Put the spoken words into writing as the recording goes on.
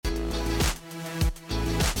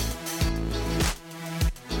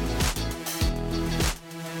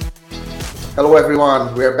Hello,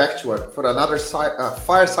 everyone. We are back for another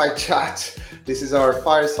Fireside Chat. This is our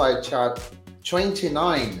Fireside Chat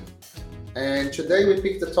 29. And today we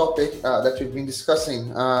picked the topic that we've been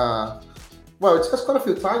discussing. Well, it's discussed quite a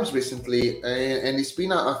few times recently, and it's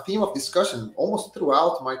been a theme of discussion almost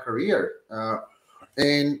throughout my career.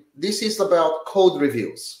 And this is about code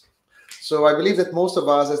reviews. So I believe that most of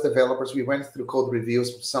us as developers, we went through code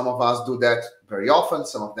reviews. Some of us do that very often,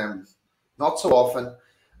 some of them not so often.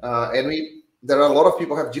 And there are a lot of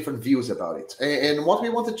people have different views about it. And what we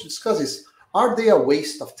wanted to discuss is, are they a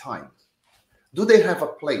waste of time? Do they have a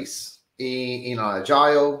place in an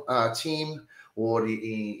agile team or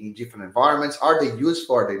in different environments? Are they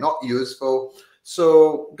useful? Are they not useful?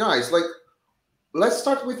 So guys, let's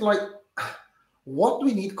start with what do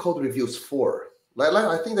we need code reviews for?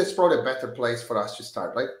 I think that's probably a better place for us to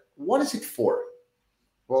start. What is it for?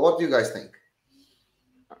 Well, what do you guys think?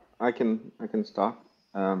 I can start.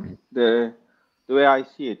 The way I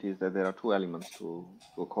see it is that there are two elements to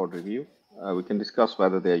a code review. We can discuss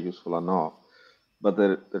whether they are useful or not. But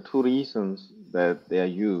the two reasons that they are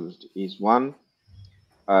used is one,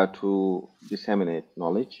 to disseminate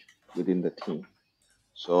knowledge within the team.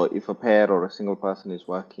 So if a pair or a single person is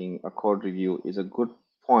working, a code review is a good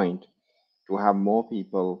point to have more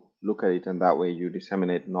people look at it, and that way you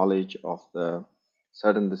disseminate knowledge of the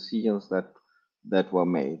certain decisions that were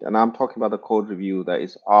made. And I'm talking about the code review that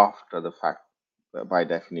is after the fact, by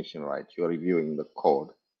definition, right? You're reviewing the code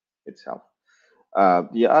itself.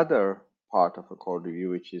 The other part of a code review,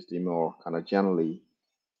 which is the more kind of generally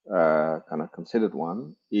kind of considered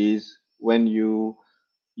one, is when you're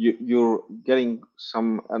getting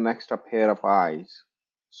an extra pair of eyes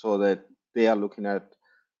so that they are looking at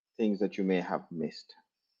things that you may have missed,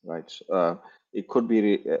 right? It could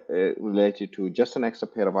be related to just an extra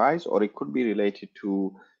pair of eyes, or it could be related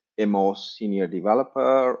to a more senior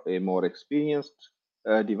developer, a more experienced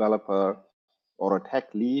developer, or a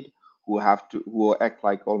tech lead who act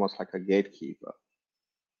like almost like a gatekeeper.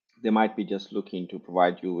 They might be just looking to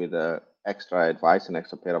provide you with extra advice, an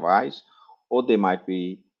extra pair of eyes, or they might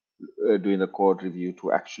be doing the code review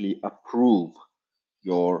to actually approve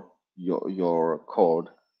your code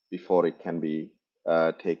before it can be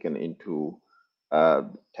taken into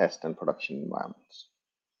test and production environments.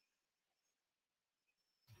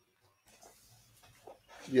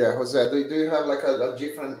 Yeah, Jose, do you have a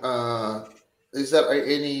different, is there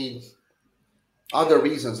any other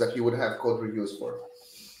reasons that you would have code reviews for?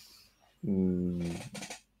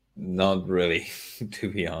 Not really,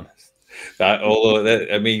 to be honest. Although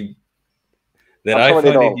that, I mean, that I've I covered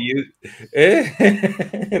it find it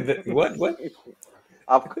all. you. What?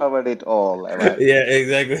 I've covered it all, am I? Yeah,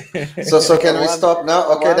 exactly. So can we Once, stop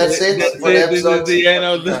now? Okay, once, that's it That's for the it. This is episode. the end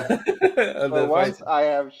of Okay. of so the fight. once I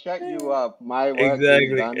have shut you up, my work is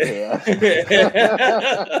Exactly. done here.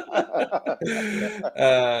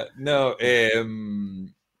 No,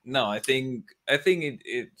 no. I think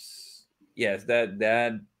it's yes.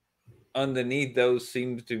 That underneath those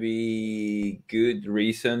seems to be good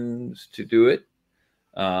reasons to do it.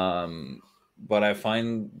 But I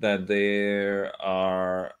find that there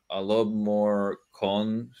are a lot more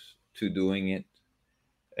cons to doing it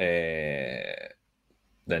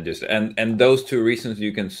than just and those two reasons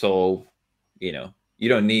you can solve. You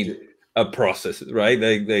don't need a process, right?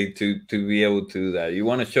 Like to be able to do that. You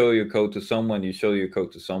want to show your code to someone, you show your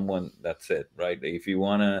code to someone. That's it, right? If you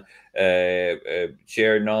want to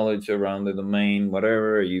share knowledge around the domain,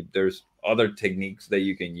 whatever, there's other techniques that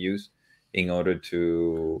you can use in order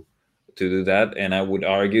to do that, and I would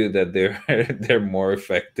argue that they're they're more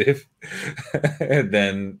effective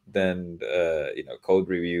than code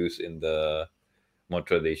reviews in the more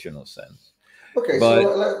traditional sense. Okay, so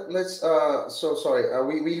But let's. So sorry.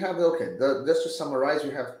 We have just to summarize,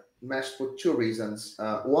 we have meshed with two reasons.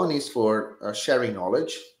 One is for sharing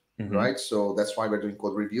knowledge, mhm. right? So that's why we're doing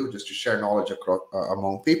code review, just to share knowledge across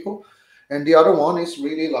among people. And the other one is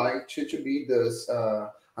really like to be this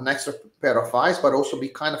an extra pair of eyes, but also be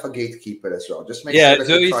kind of a gatekeeper as well. Just make Yeah, sure that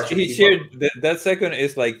so you try to he keep up. shared that second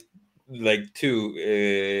is like two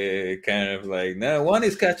kind of like no one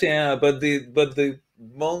is catching up, but the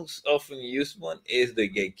most often used one is the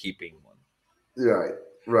gatekeeping one, Right,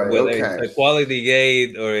 right. whether it's Okay. a quality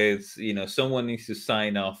gate or it's someone needs to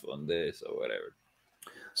sign off on this or whatever.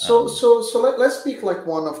 Let's pick like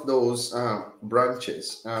one of those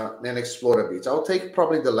branches and explore a bit. I'll take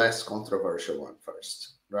probably the less controversial one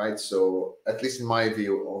first, right? So at least in my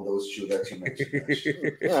view on those two that you mentioned,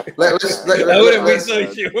 Ash. I wouldn't be Let's so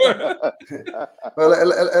sure. well,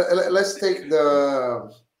 let's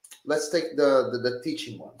take the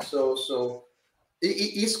teaching one. So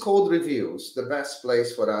is code reviews the best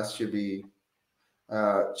place for us to be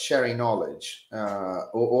sharing knowledge,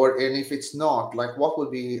 and if it's not, like, what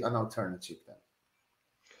would be an alternative then?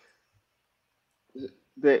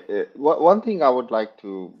 One thing I would like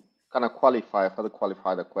to kind of further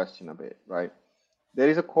qualify the question a bit, right? There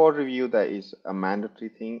is a code review that is a mandatory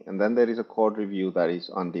thing, and then there is a code review that is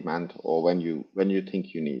on demand or when you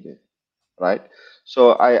think you need it, right?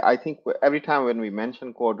 So I think every time when we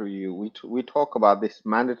mention code review, we talk about this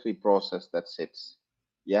mandatory process that sits,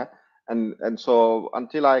 yeah. And so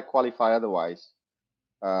until I qualify otherwise,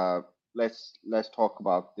 uh, let's talk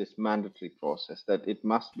about this mandatory process that it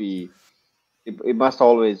must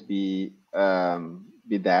always be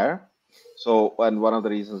there. So, and one of the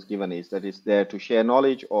reasons given is that it's there to share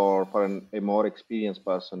knowledge or for a more experienced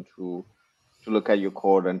person to look at your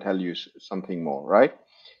code and tell you something more, right?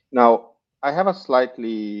 Now, I have a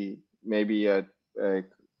slightly maybe a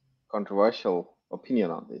controversial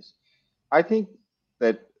opinion on this. I think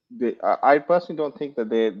that I personally don't think that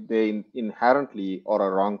they inherently are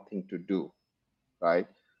a wrong thing to do, right?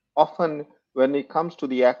 Often, when it comes to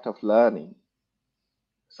the act of learning,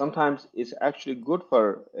 sometimes it's actually good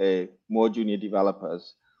for more junior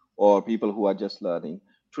developers or people who are just learning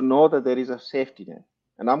to know that there is a safety net.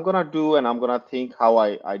 And I'm gonna think how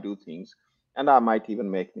I do things, and I might even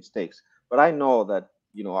make mistakes. But I know that,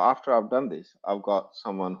 after I've done this, I've got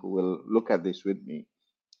someone who will look at this with me,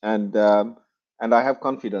 and and I have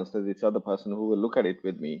confidence that this other person who will look at it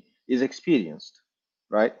with me is experienced,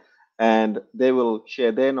 right? And they will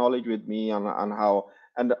share their knowledge with me on how.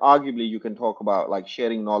 And arguably, you can talk about like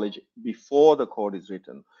sharing knowledge before the code is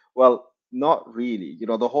written. Well, not really.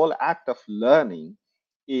 The whole act of learning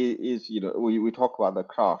is we talk about the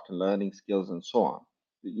craft and learning skills and so on.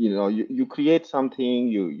 You create something,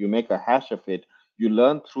 you make a hash of it, you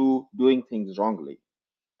learn through doing things wrongly,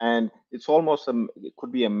 and it's almost it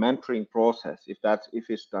could be a mentoring process if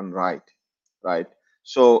it's done right, right?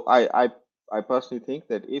 So I personally think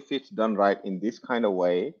that if it's done right in this kind of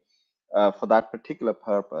way, for that particular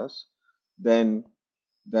purpose, then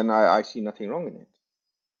I see nothing wrong in it.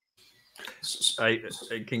 I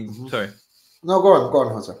can Mhm. sorry. No, go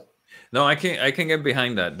on, Jose. No, I can get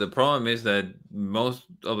behind that. The problem is that most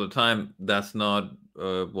of the time that's not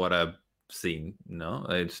what I've seen. No,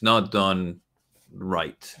 it's not done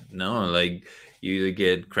right. No, like you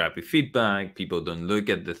get crappy feedback. People don't look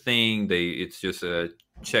at the thing. It's just a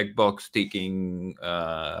checkbox ticking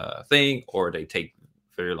thing, or they take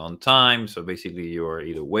very long time. So basically, you're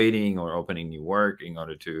either waiting or opening new work in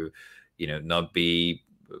order to, not be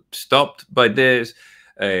stopped by this.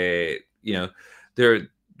 You know, there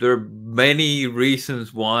there are many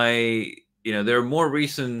reasons why, there are more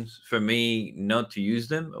reasons for me not to use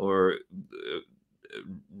them, or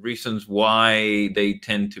reasons why they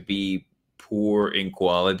tend to be poor in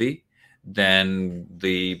quality than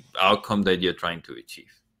the outcome that you're trying to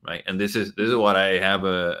achieve, right? And this is what I have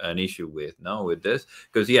an issue with now with this,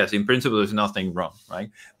 because yes, in principle there's nothing wrong, right?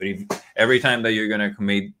 But if every time that you're going to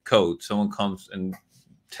commit code, someone comes and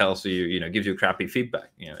tells you, gives you crappy feedback,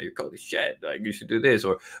 your code is shit, like you should do this,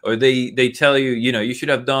 or they tell you, you should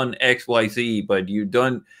have done XYZ, but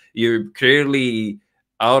you're clearly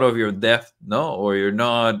out of your depth, no, or you're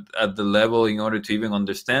not at the level in order to even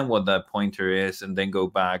understand what that pointer is, and then go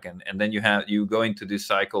back, and then you go into this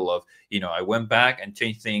cycle of, I went back and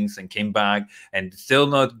changed things and came back and still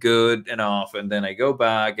not good enough, and then I go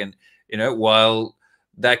back, and while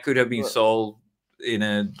that could have been Well, solved in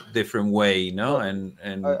a different way, well, and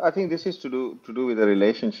I think this is to do with the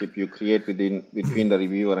relationship you create between the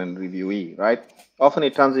reviewer and reviewee, right? Often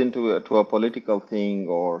it turns into a political thing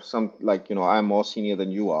or some, like, I'm more senior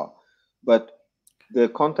than you are. But the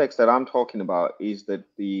context that I'm talking about is that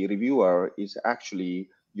the reviewer is actually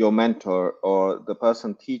your mentor or the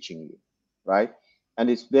person teaching you, right? And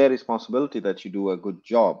it's their responsibility that you do a good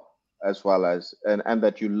job, as well as and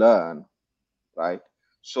that you learn, right?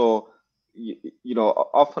 So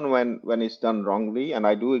often when it's done wrongly, and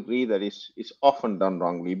I do agree that it's often done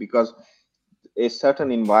wrongly because a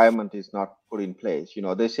certain environment is not put in place.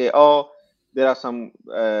 They say, oh, there are some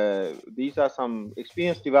these are some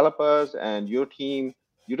experienced developers, and your team,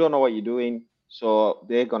 you don't know what you're doing, so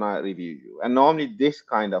they're gonna review you. And normally this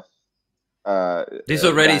kind of this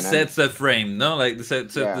already dynamic, sets the frame, no, like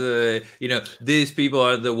set yeah. the, these people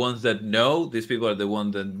are the ones that know, these people are the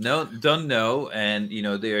ones that don't know, and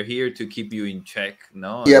they are here to keep you in check,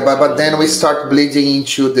 no, Yeah, and but keep then we you. start bleeding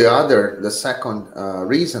into the second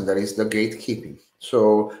reason, that is the gatekeeping.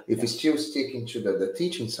 So if we Yeah. still sticking to the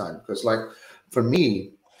teaching side, because like for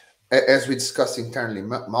me, as we discussed internally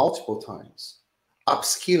multiple times,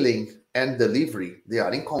 upskilling and delivery, they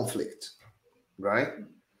are in conflict, right?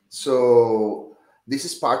 So This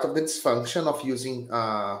is part of the dysfunction of using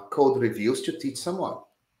code reviews to teach someone.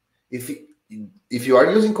 If you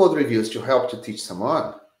are using code reviews to help to teach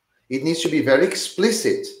someone, it needs to be very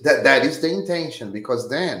explicit that that is the intention, because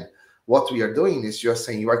then what we are doing is you are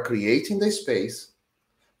saying you are creating the space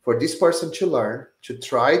for this person to learn, to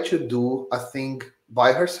try to do a thing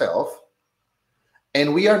by herself.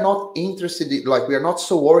 And we are not interested in, like, we are not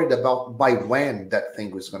so worried about by when that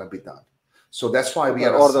thing is going to be done. So that's why we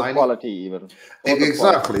are or the assigning quality even.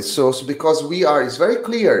 exactly. So because we are, it's very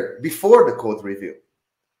clear before the code review.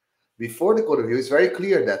 Before the code review, it's very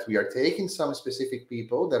clear that we are taking some specific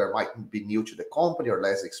people that might be new to the company or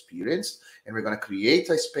less experienced, and we're going to create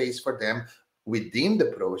a space for them within the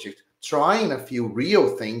project, trying a few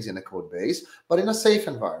real things in the code base, but in a safe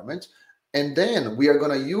environment. And then we are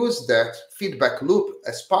going to use that feedback loop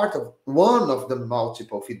as part of one of the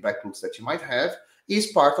multiple feedback loops that you might have, is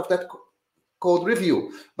part of that code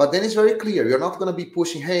review. But then it's very clear. You're not going to be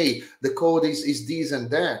pushing, hey, the code is this and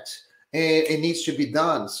that, and it needs to be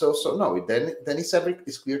done. So no, then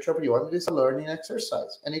it's clear to everyone it is a learning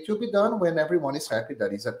exercise. And it will be done when everyone is happy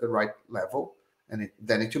that is at the right level. And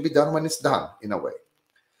then it will be done when it's done, in a way.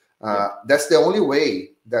 That's the only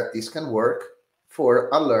way that this can work for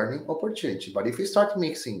a learning opportunity. But if you start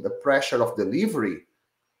mixing the pressure of delivery,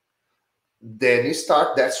 then you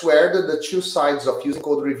start, that's where the two sides of using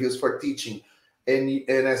code reviews for teaching and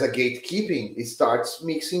as a gatekeeping, it starts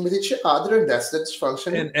mixing with each other, and that's the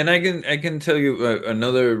dysfunction. And I can tell you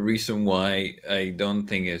another reason why I don't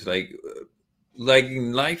think it's like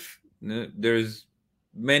in life, there's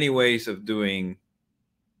many ways of doing,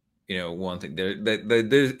 one thing.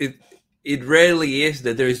 There's it rarely is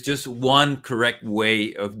that there's just one correct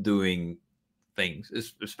way of doing things,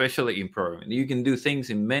 especially in programming. You can do things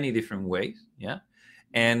in many different ways, yeah,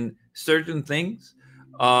 and certain things,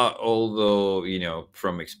 although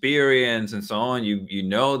from experience and so on, you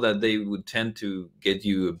know that they would tend to get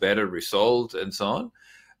you a better result and so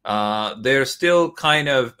on. They're still kind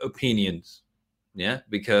of opinions, yeah,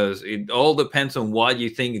 because it all depends on what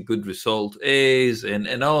you think a good result is,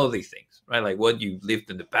 and all of these things, right? Like what you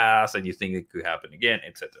lived in the past and you think it could happen again,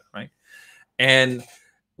 etc., right? And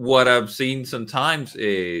what I've seen sometimes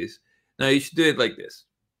is, no, you should do it like this.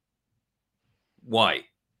 Why?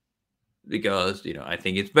 Because I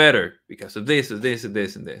think it's better because of this and this and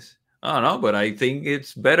this and this. I don't know, but I think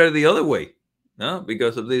it's better the other way. No,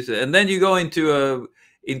 because of this, and then you go into a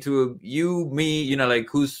you me, like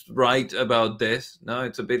who's right about this. No,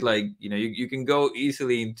 it's a bit like you can go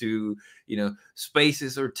easily into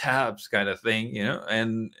spaces or tabs kind of thing,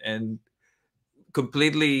 and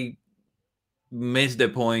completely miss the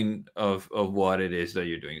point of what it is that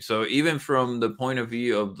you're doing. So even from the point of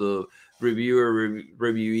view of the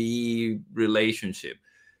reviewee relationship,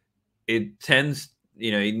 it tends,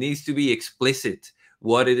 it needs to be explicit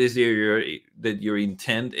what it is that your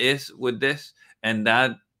intent is with this. And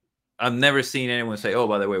that I've never seen anyone say, oh,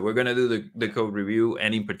 by the way, we're going to do the code review,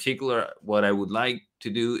 and in particular what I would like to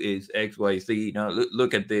do is XYZ.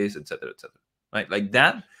 Look at this, etc., etc., right? Like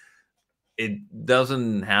that, it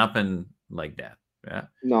doesn't happen like that. Yeah.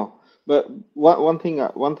 No, but one thing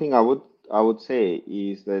I would say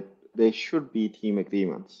is that there should be team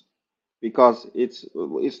agreements, because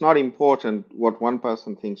it's not important what one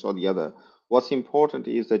person thinks or the other. What's important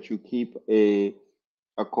is that you keep a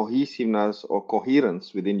cohesiveness or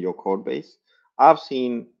coherence within your code base. I've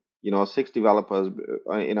seen 6 developers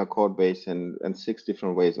in a code base and 6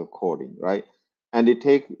 different ways of coding, right? And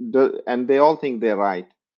and they all think they're right,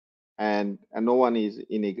 and no one is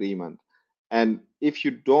in agreement. And if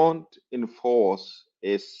you don't enforce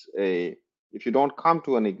is a if you don't come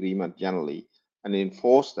to an agreement generally and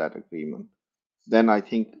enforce that agreement, then I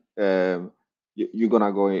think you're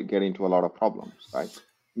gonna get into a lot of problems, right?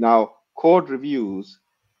 Now, code reviews,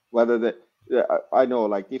 whether I know,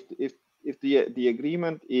 like, if the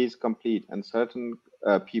agreement is complete and certain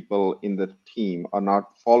people in the team are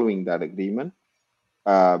not following that agreement,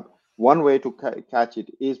 uh, one way to catch it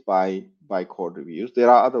is by code reviews. There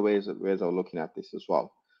are other ways of looking at this as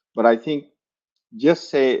well. But I think, just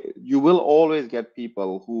say, you will always get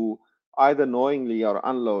people who either knowingly or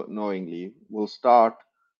unknowingly will start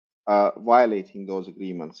violating those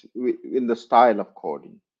agreements in the style of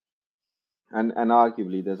coding. And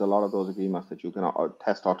arguably, there's a lot of those agreements that you can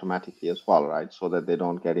test automatically as well, right? So that they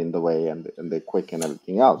don't get in the way and they're quick and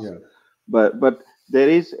everything else. Yeah. But there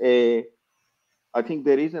is I think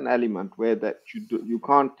there is an element where that you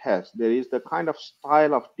can't test. There is the kind of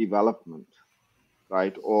style of development,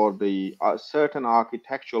 right, or the certain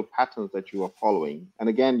architectural patterns that you are following. And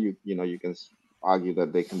again, you can argue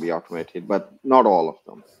that they can be automated, but not all of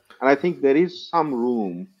them. And I think there is some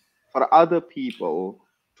room for other people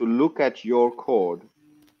to look at your code,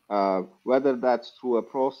 whether that's through a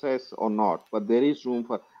process or not. But there is room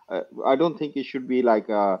for. I don't think it should be like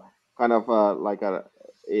a kind of like a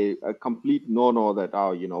complete no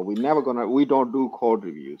that we don't do code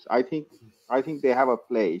reviews. I think they have a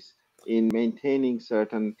place in maintaining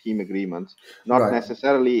certain team agreements, not Right.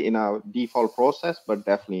 necessarily in a default process, but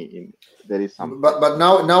definitely in there is some. But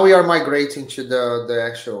now we are migrating to the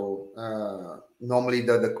actual normally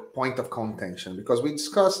the point of contention, because we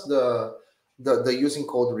discussed the using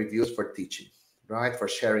code reviews for teaching, right, for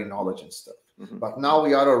sharing knowledge and stuff. Mhm. But now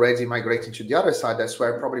we are already migrating to the other side. That's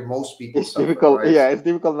where probably most people It's suffer, difficult, right? yeah, it's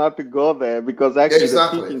difficult not to go there because actually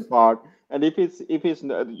Exactly. the teaching part, and if it's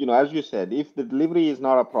as you said, if the delivery is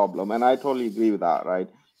not a problem, and I totally agree with that, right?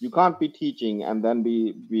 You can't be teaching and then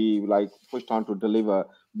be like pushed on to deliver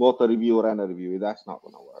both a reviewer and a review. That's not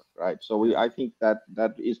going to work, right? So Yeah. I think that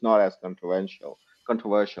is not as controversial.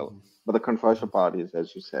 But the controversial part is,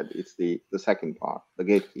 as you said, it's the second part, the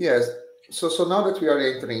gatekeeper. Yes. So now that we are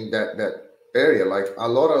entering that area, like a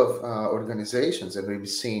lot of organizations, and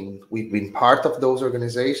we've been part of those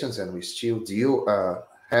organizations, and we still deal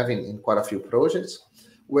having in quite a few projects,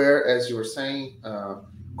 where, as you were saying,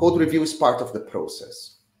 code review is part of the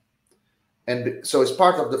process. And so it's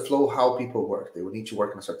part of the flow how people work. They will need to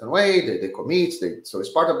work in a certain way. They commit. So it's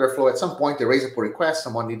part of their flow. At some point, they raise a pull request.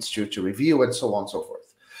 Someone needs to review, and so on and so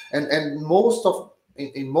forth. And in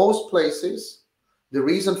most places, the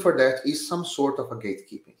reason for that is some sort of a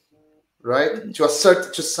gatekeeping, right? Mhm.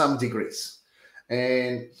 To some degrees.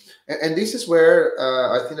 And this is where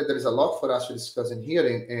I think that there is a lot for us to discuss in here.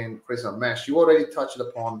 In for example, Mesh, you already touched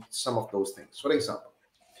upon some of those things. For example,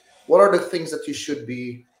 what are the things that you should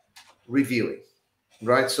be reviewing,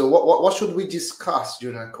 right? So what should we discuss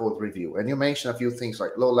during a code review? And you mentioned a few things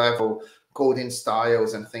like low level coding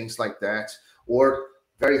styles and things like that, or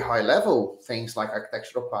very high level things like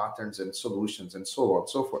architectural patterns and solutions and so on and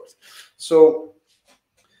so forth. So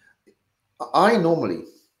I normally,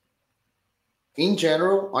 in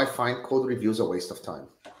general, I find code reviews a waste of time.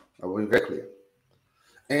 I will be very clear.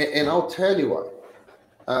 And I'll tell you why.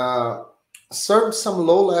 Some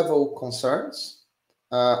low level concerns,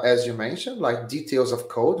 as you mentioned, like details of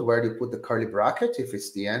code, where you put the curly bracket, if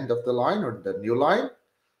it's the end of the line or the new line,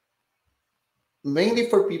 mainly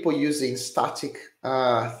for people using statically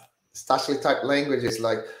typed languages,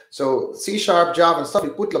 like so C#, Java and stuff.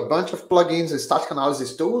 You put a bunch of plugins and static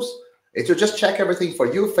analysis tools. It will just check everything for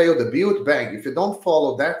you, fail the build, bang. If you don't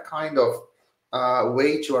follow that kind of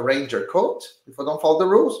way to arrange your code, if you don't follow the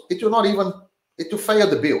rules, it will fail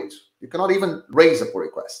the build. You cannot even raise a pull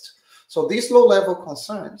request. So these low-level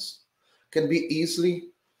concerns can be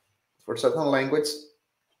easily, for certain language,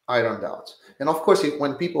 ironed out. And of course,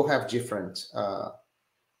 when people have different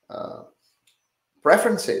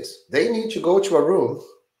preferences, they need to go to a room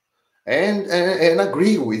and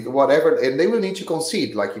agree with whatever, and they will need to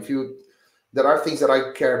concede. Like there are things that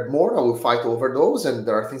I care more, I will fight over those, and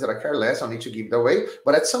there are things that I care less, I need to give it away.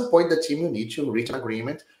 But at some point, the team will need to reach an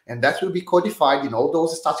agreement, and that will be codified in all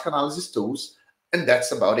those static analysis tools, and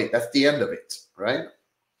that's about it. That's the end of it, right?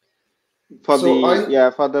 For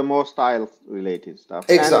the more style related stuff,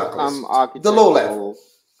 exactly, and some the low level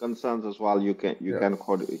concerns as well, you can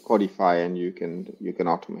codify and you can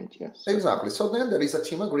automate. Yes, exactly. So then there is a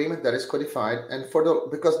team agreement that is codified, and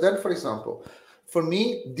because then, for example, for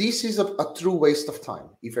me, this is a true waste of time.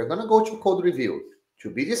 If you're going to go to code review to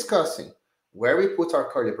be discussing where we put our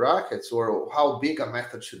curly brackets, or how big a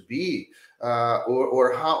method should be,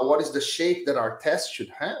 or what is the shape that our test should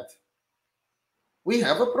have, we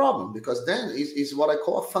have a problem, because then is what I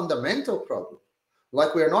call a fundamental problem.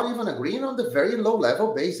 Like, we're not even agreeing on the very low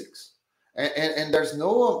level basics, and there's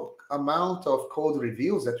no amount of code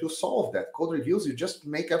reviews that will solve that. Code reviews, you just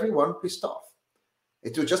make everyone pissed off.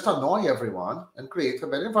 It will just annoy everyone and create a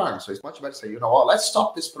bad environment. So it's much better to say, let's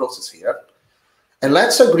stop this process here, and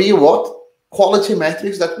let's agree what quality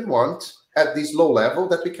metrics that we want at this low level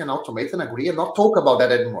that we can automate and agree, and not talk about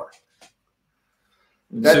that anymore.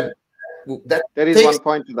 There is one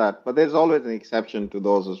point to that, but there's always an exception to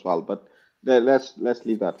those as well. But let's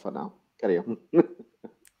leave that for now. Carry on.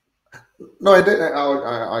 No,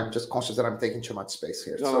 I'm just conscious that I'm taking too much space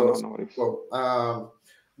here. No.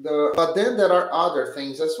 But then there are other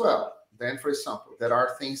things as well. Then, for example, there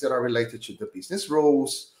are things that are related to the business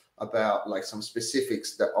rules, about like some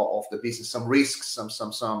specifics of the business, some risks, some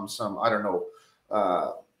I don't know,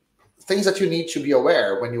 things that you need to be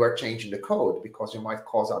aware when you are changing the code, because you might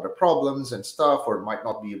cause other problems and stuff, or might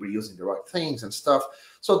not be reusing the right things and stuff.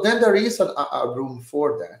 So then there is a room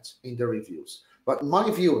for that in the reviews. But my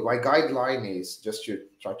guideline is, just to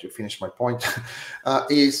try to finish my point,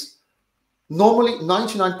 is Normally,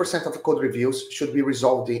 99% of the code reviews should be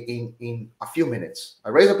resolved in a few minutes. I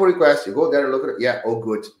raise a pull request, you go there, look at it, yeah, all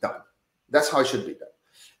good, done. That's how it should be done.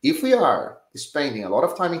 If we are spending a lot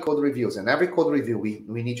of time in code reviews, and every code review,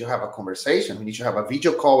 we need to have a conversation, we need to have a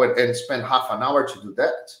video call and spend half an hour to do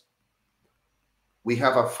that, we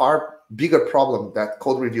have a far bigger problem that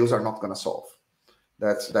code reviews are not going to solve.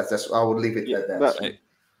 That's I would leave it at that.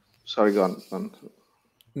 Sorry, go on.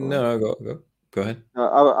 No, go ahead.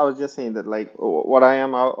 I was just saying that, like, what I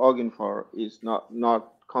am arguing for is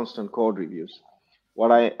not constant code reviews.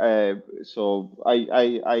 What I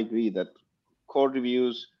agree that code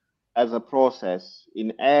reviews as a process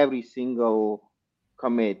in every single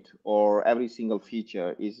commit or every single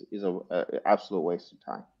feature is a absolute waste of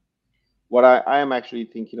time. What I am actually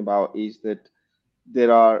thinking about is that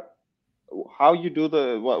there are, how you do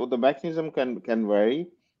the mechanism can vary,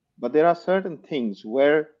 but there are certain things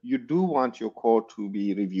where you do want your code to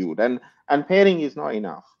be reviewed, and pairing is not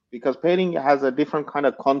enough, because pairing has a different kind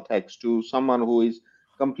of context to someone who is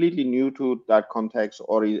completely new to that context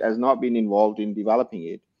or has not been involved in developing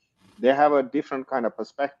it. They have a different kind of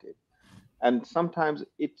perspective, and sometimes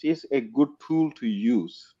it is a good tool to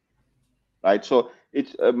use, right? So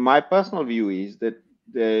it's my personal view is that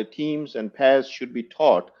the teams and pairs should be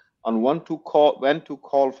taught on when to call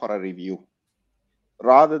for a review,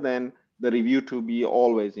 rather than the review to be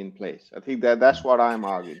always in place. I think that's what I'm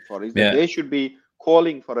arguing for, is that they should be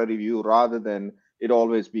calling for a review rather than it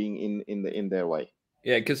always being in their way.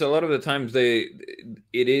 Yeah, because a lot of the times it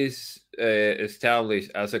is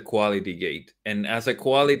established as a quality gate, and as a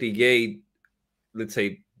quality gate, let's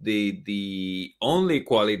say the only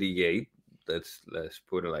quality gate, let's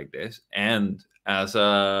put it like this, and as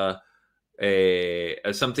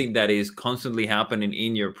as something that is constantly happening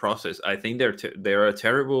in your process, I think they're a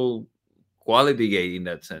terrible quality gate in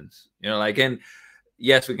that sense. You know, like, and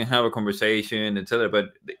yes, we can have a conversation, etc.,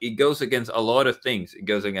 but it goes against a lot of things. It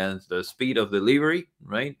goes against the speed of delivery,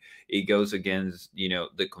 right? It goes against, you know,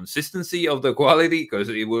 the consistency of the quality, because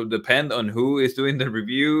it will depend on who is doing the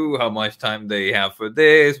review, how much time they have for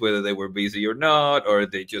this, whether they were busy or not, or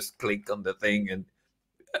they just clicked on the thing and,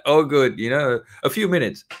 oh, good, you know, a few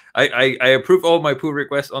minutes. I approve all my pull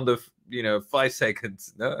requests on the, you know, 5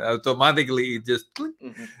 seconds. No, automatically it just click,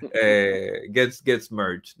 gets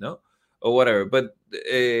merged, no, or whatever. But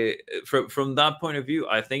from that point of view,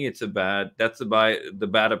 I think it's the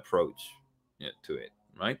bad approach, yeah, to it,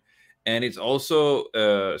 right? And it's also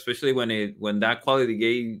especially when that quality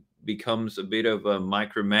gate becomes a bit of a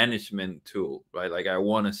micromanagement tool, right? Like, I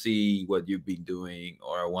want to see what you've been doing,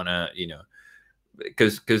 or I want to, you know,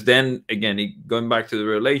 because then again, going back to the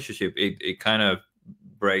relationship, it kind of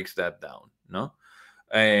breaks that down, no?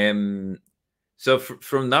 So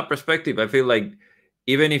from that perspective, I feel like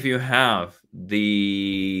even if you have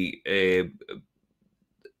the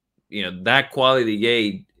you know, that quality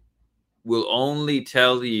gate will only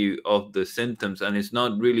tell you of the symptoms, and it's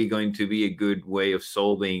not really going to be a good way of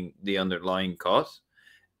solving the underlying cause.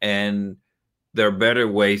 And there are better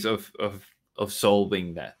ways of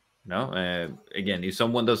solving that. No, again, if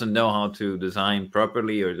someone doesn't know how to design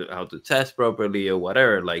properly or how to test properly or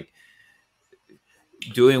whatever, like,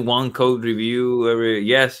 doing one code review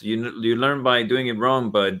yes, you learn by doing it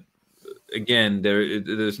wrong, but again,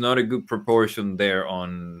 there's not a good proportion there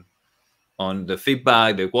on the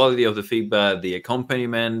feedback, the quality of the feedback, the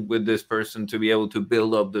accompaniment with this person to be able to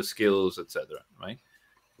build up the skills, etc., right?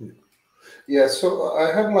 Yeah, so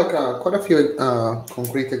I have like quite a few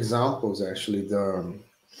concrete examples, actually,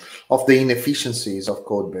 of the inefficiencies of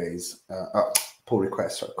code base, pull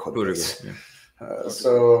requests or code base. Yeah.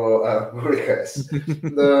 Pull requests.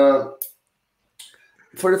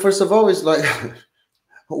 First of all, is like,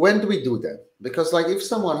 when do we do that? Because, like, if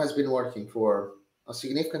someone has been working for a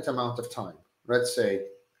significant amount of time, let's say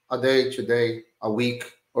a day, 2 days, a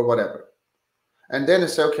week, or whatever, and then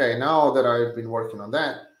it's okay, now that I've been working on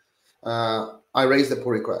that, I raise the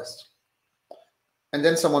pull request. And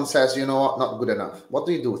then someone says, you know what, not good enough. What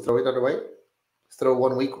do you do? Throw it away? Throw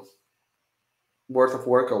 1 week worth of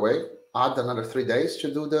work away? Add another 3 days to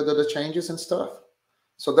do the changes and stuff?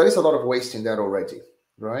 So there is a lot of waste in that already,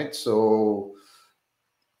 right? So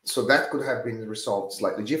that could have been resolved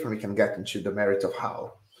slightly different. We can get into the merit of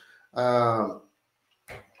how.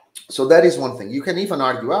 So that is one thing. You can even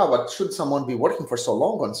argue, but should someone be working for so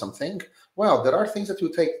long on something? Well, there are things that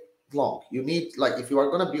will take long. You need, like, if you are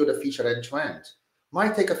going to build a feature end to end,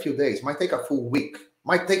 might take a few days, might take a full week,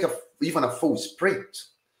 might take even a full sprint,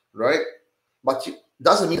 right? But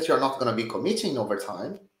doesn't mean that you're not going to be committing over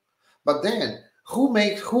time. But then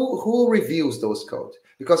who reviews those code?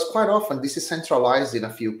 Because quite often this is centralized in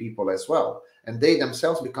a few people as well, and they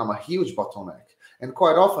themselves become a huge bottleneck. And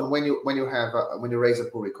quite often when you raise a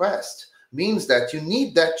pull request, means that you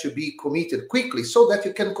need that to be committed quickly so that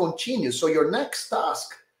you can continue. So your next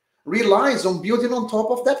task relies on building on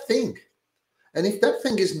top of that thing. And if that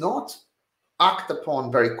thing is not acted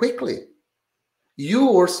upon very quickly, you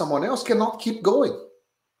or someone else cannot keep going,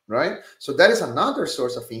 right? So that is another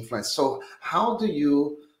source of influence. So how do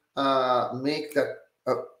you make that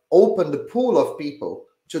open the pool of people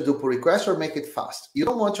to do pull requests or make it fast? You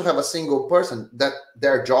don't want to have a single person that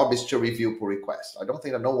their job is to review pull requests. I don't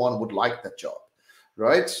think that no one would like that job,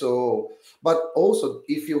 right? So, but also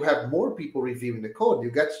if you have more people reviewing the code,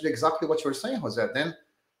 you get to exactly what you're saying, Jose.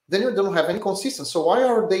 Then you don't have any consistency. So why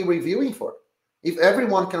are they reviewing for? If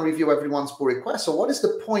everyone can review everyone's pull request, so what is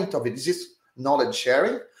the point of it? Is this knowledge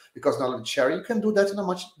sharing? Because knowledge sharing, you can do that in a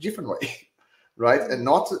much different way, right? And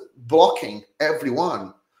not blocking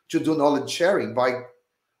everyone to do knowledge sharing by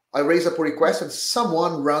I raise a pull request and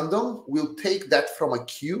someone random will take that from a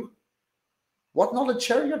queue. What knowledge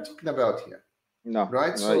sharing are you talking about here? No,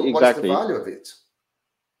 right? no, So exactly. what's the value of it?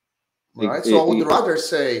 Right. So I would rather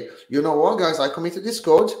say, you know what, guys, I committed this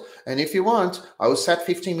code, and if you want, I will set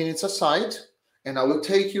 15 minutes aside and I will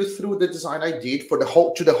take you through the design I did for the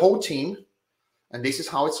whole team. And this is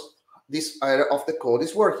how this area of the code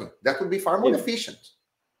is working. That would be far more efficient.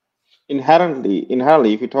 Inherently,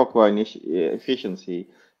 if you talk about efficiency,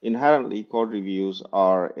 inherently code reviews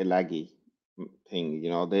are a laggy thing.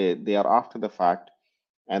 They are after the fact,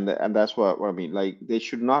 and that's what I mean. Like they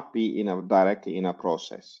should not be directly in a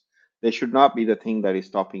process. They should not be the thing that is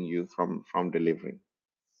stopping you from delivering,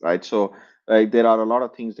 right? So there are a lot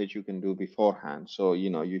of things that you can do beforehand. So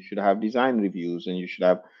you should have design reviews, and you should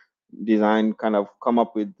have design kind of come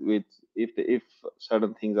up with if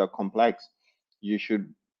certain things are complex, you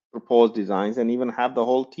should propose designs and even have the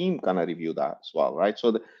whole team kind of review that as well, right?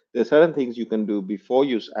 So there are certain things you can do before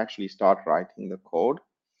you actually start writing the code,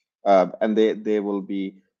 and they will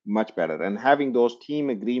be much better. And having those team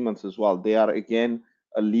agreements as well, they are again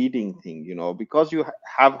a leading thing, because you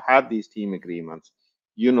have had these team agreements.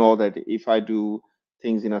 That if I do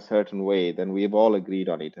things in a certain way, then we've all agreed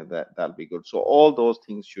on it, and that'll be good. So all those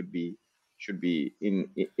things should be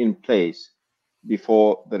in place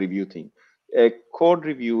before the review thing. A code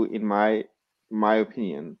review, in my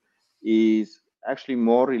opinion, is actually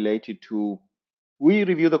more related to, we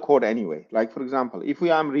review the code anyway. Like, for example, if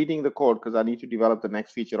I'm reading the code because I need to develop the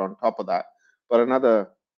next feature on top of that, but another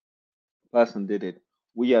person did it,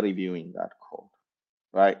 we are reviewing that code,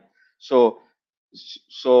 right?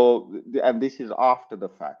 And this is after the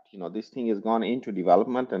fact. This thing has gone into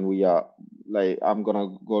development, and we are like, I'm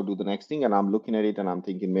gonna go do the next thing, and I'm looking at it, and I'm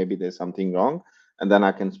thinking maybe there's something wrong, and then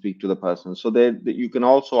I can speak to the person. So you can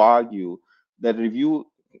also argue that review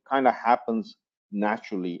kind of happens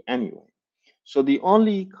naturally anyway. So the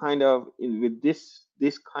only kind of with this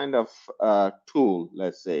kind of tool,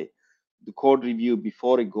 let's say, the code review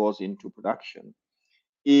before it goes into production,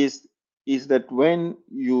 is that when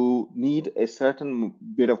you need a certain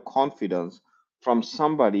bit of confidence from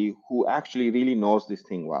somebody who actually really knows this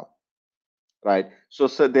thing well, right? So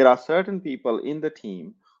there are certain people in the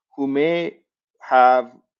team who may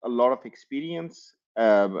have a lot of experience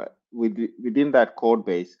within that code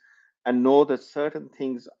base, and know that certain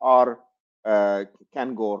things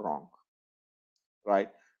can go wrong, right?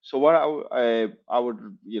 So what I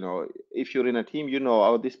would, if you're in a team,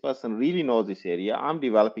 oh, this person really knows this area. I'm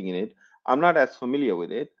developing in it. I'm not as familiar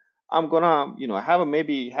with it. I'm gonna,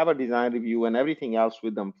 maybe have a design review and everything else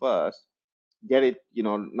with them first, get it,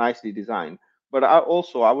 nicely designed. But I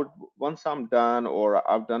would, once I'm done, or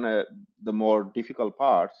I've done the more difficult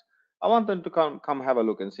parts, I want them to come have a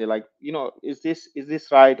look and say, like, is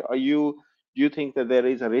this right? Do you think that there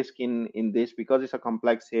is a risk in this? Because it's a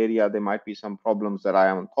complex area, there might be some problems that I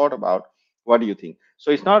haven't thought about. What do you think?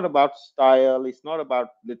 So it's not about style, it's not about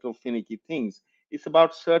little finicky things. It's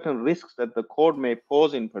about certain risks that the code may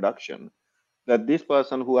pose in production, that this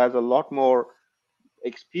person who has a lot more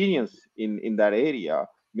experience in that area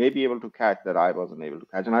may be able to catch that I wasn't able to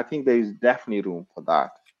catch. And I think there is definitely room for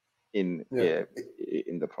that in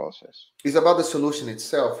the process. It's about the solution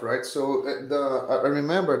itself, right? So I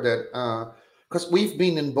remember that because we've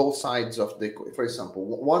been in both sides of the. For example,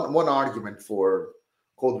 one argument for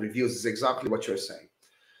code reviews is exactly what you're saying.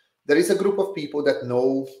 There is a group of people that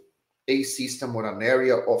know a system or an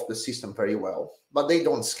area of the system very well, but they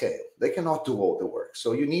don't scale. They cannot do all the work.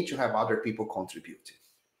 So you need to have other people contributing,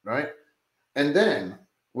 right? And then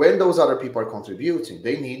when those other people are contributing,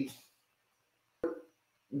 they need,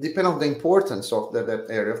 depending on the importance of that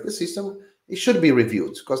area of the system, it should be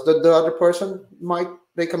reviewed because the other person might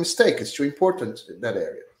make a mistake. It's too important in that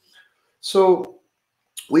area. So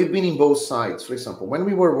we've been in both sides. For example, when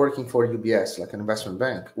we were working for UBS, like an investment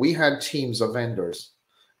bank, we had teams of vendors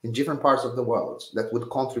in different parts of the world that would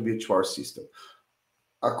contribute to our system.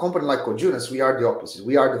 A company like Cojunas, we are the opposite.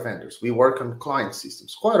 We are the vendors. We work on client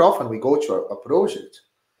systems. Quite often we go to a project.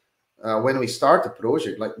 When we start a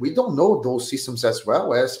project, like we don't know those systems as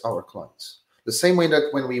well as our clients. The same way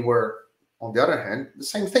that when we were, on the other hand, the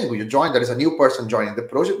same thing. When you join, there is a new person joining the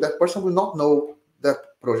project. That person will not know that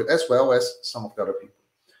project as well as some of the other people.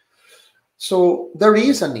 So there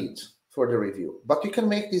is a need for the review, but you can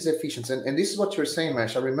make these efficient. And this is what you're saying,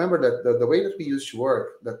 Mesh. I remember that the way that we used to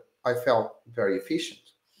work, that I felt very efficient.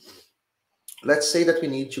 Let's say that we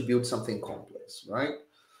need to build something complex, right?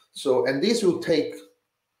 So, and this will take,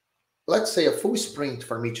 let's say, a full sprint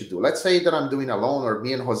for me to do. Let's say that I'm doing alone, or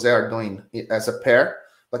me and Jose are doing it as a pair,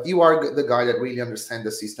 but you are the guy that really understands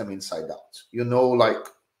the system inside out. You know, like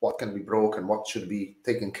what can be broken, what should be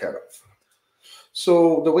taken care of.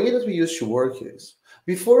 So the way that we used to work is,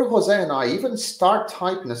 before Jose and I even start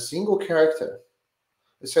typing a single character,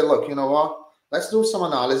 we say, look, you know what? Let's do some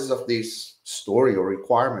analysis of this story or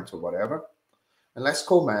requirement or whatever. And let's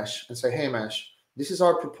call Mesh and say, hey, Mesh, this is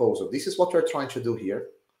our proposal. This is what we're trying to do here.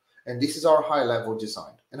 And this is our high-level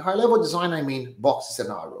design. And high-level design, I mean boxes and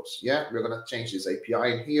arrows. Yeah, we're going to change this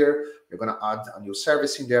API in here. We're going to add a new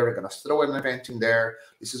service in there. We're going to throw an event in there.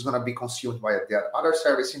 This is going to be consumed by that other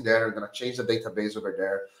service in there. We're going to change the database over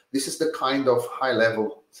there. This is the kind of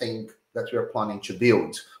high-level thing that we're planning to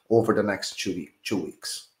build over the next 2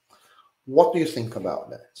 weeks. What do you think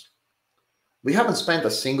about that? We haven't typed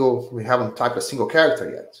a single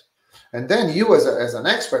character yet. And then you as an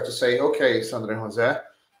expert to say, okay, Sandra and Jose,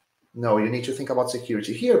 no, you need to think about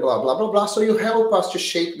security here, blah, blah, blah, blah. So you help us to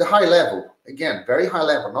shape the high level. Again, very high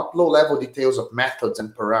level, not low level details of methods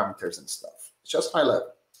and parameters and stuff. It's just high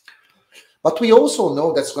level. But we also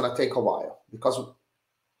know that's going to take a while,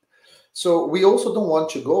 so we also don't want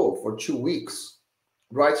to go for 2 weeks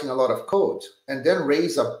writing a lot of code and then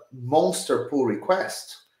raise a monster pull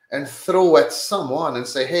request and throw at someone and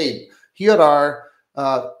say, hey, here are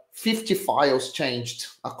 50 files changed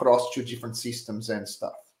across 2 different systems and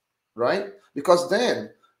stuff. Right? Because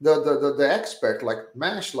then the expert like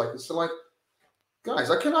Mesh, like it's like, guys,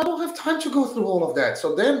 I don't have time to go through all of that.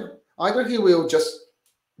 So then either he will just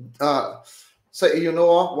say, you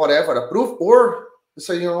know, whatever, approve, or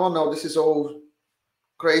say, you know, no, this is all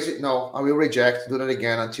crazy. No, I will reject, do that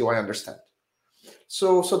again until I understand.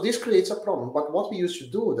 So this creates a problem. But what we used to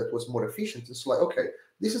do that was more efficient is like, okay,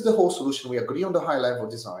 this is the whole solution. We agree on the high level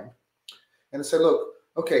design and say, look,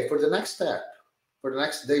 okay, for the next step, for the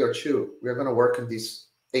next day or 2, we're going to work on this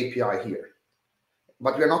API here.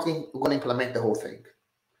 But we're not going to implement the whole thing.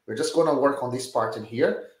 We're just going to work on this part in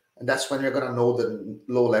here. And that's when you're going to know the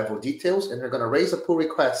low-level details. And we're going to raise a pull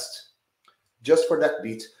request just for that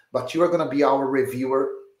bit. But you are going to be our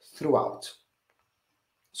reviewer throughout.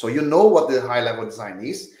 So you know what the high-level design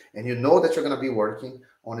is. And you know that you're going to be working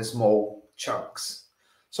on small chunks.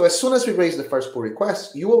 So as soon as we raise the first pull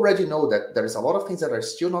request, you already know that there is a lot of things that are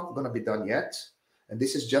still not going to be done yet. And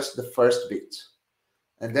this is just the first bit.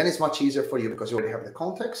 And then it's much easier for you because you already have the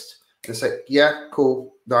context. And say, yeah,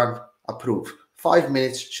 cool, done, approve. 5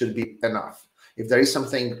 minutes should be enough. If there is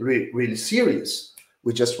something really serious,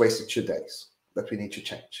 we just wasted 2 days that we need to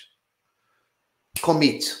change.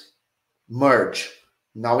 Commit, merge.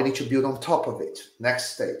 Now we need to build on top of it.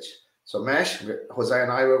 Next stage. So Mesh, Jose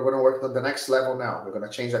and I, we're going to work on the next level now. We're going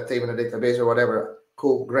to change that table in the database or whatever.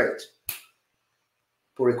 Cool, great.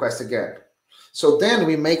 Pull request again. So then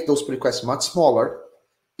we make those requests much smaller,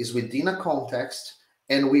 is within a context,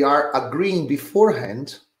 and we are agreeing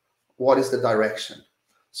beforehand what is the direction.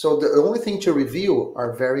 So the only thing to review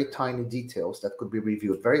are very tiny details that could be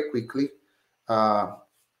reviewed very quickly and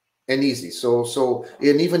easy. So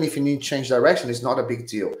and even if you need to change direction, it's not a big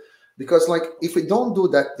deal. Because like if we don't do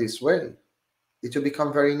that this way, it will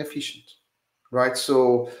become very inefficient. Right,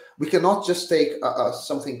 so we cannot just take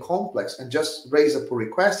something complex and just raise a pull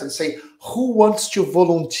request and say, who wants to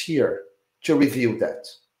volunteer to review that?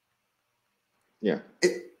 Yeah.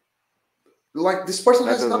 Like this person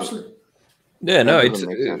has an absolute. Yeah, no, it's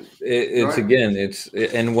right? Again,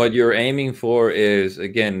 and what you're aiming for is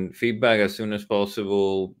again feedback as soon as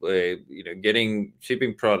possible.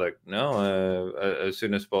 Shipping product, as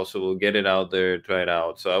soon as possible, get it out there, try it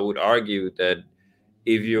out. So I would argue that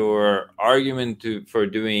if your argument for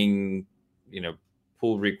doing,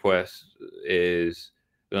 pull requests is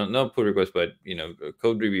not pull requests, but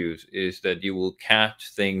code reviews is that you will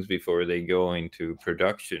catch things before they go into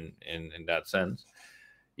production. In that sense,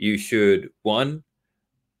 you should, one,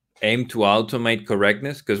 aim to automate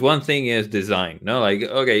correctness, because one thing is design, no, like,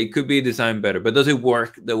 okay, it could be designed better, but does it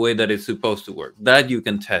work the way that it's supposed to work? That you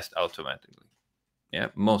can test automatically. Yeah,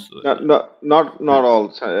 most of the time. Not all.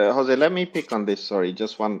 Jose, let me pick on this. Sorry,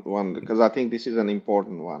 just one, because I think this is an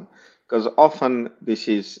important one. Because often this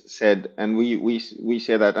is said, and we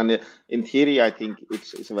say that, and in theory, I think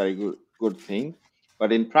it's a very good thing,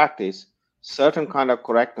 but in practice, certain kind of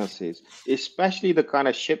correctnesses, especially the kind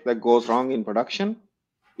of shit that goes wrong in production,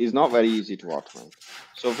 is not very easy to automate.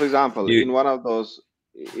 So, for example, You, in one of those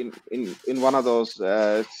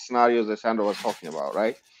scenarios that Sandra was talking about,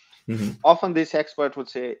 right? Mhm. Often this expert would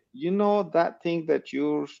say, that thing that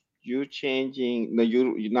you changing,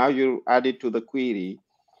 now you add it to the query,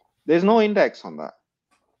 there's no index on that,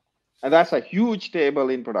 and that's a huge table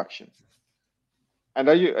in production. And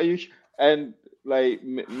and like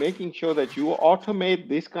making sure that you automate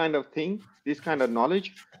this kind of thing, this kind of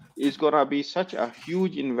knowledge, is gonna be such a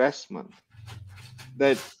huge investment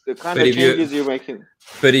that the kind but of if you changes you're making.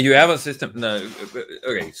 But if you have a system, no,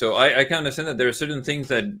 okay. So I can understand that there are certain things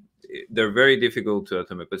that they're very difficult to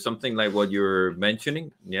automate. But something like what you're mentioning,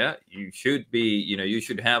 yeah, you should be, you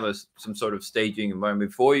should have some sort of staging environment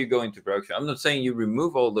before you go into production. I'm not saying you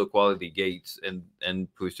remove all the quality gates and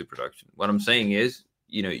push to production. What I'm saying is,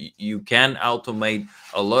 you can automate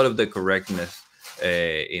a lot of the correctness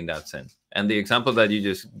in that sense. And the example that you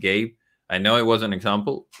just gave, I know it was an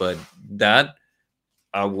example, but that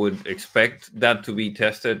I would expect that to be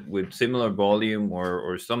tested with similar volume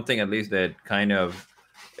or something at least that kind of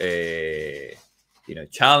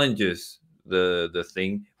challenges the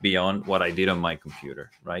thing beyond what I did on my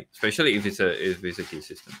computer, right? Especially if it's a key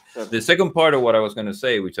system. The second part of what I was going to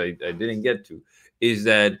say, which I didn't get to, is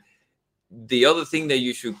that the other thing that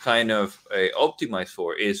you should kind of optimize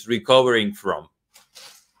for is recovering from.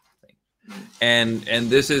 And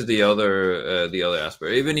this is the other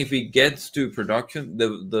aspect. Even if it gets to production,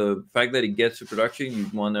 the fact that it gets to production, you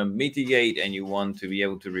want to mitigate and you want to be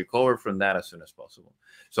able to recover from that as soon as possible.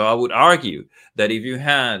 So I would argue that if you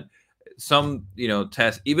had some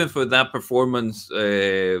test, even for that performance test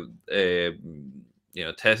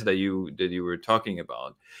that you were talking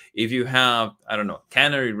about, if you have, I don't know,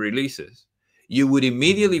 canary releases, you would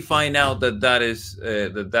immediately find out that is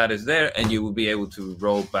there, and you will be able to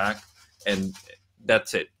roll back, and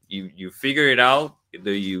that's it. You figure it out.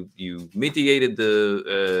 You mitigated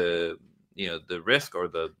the the risk or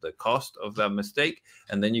the cost of that mistake,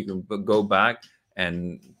 and then you can go back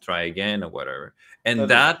and try again or whatever. And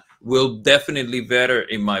that will definitely better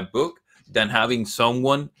in my book than having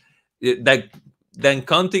someone than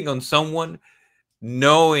counting on someone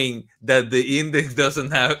knowing that the index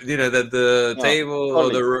doesn't have, that the table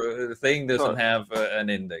or the thing doesn't have an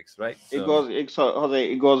index, right?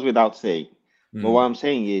 Jose, it goes without saying. But what I'm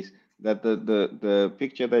saying is that the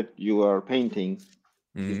picture that you are painting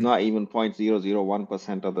is not even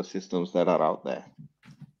 0.001% of the systems that are out there,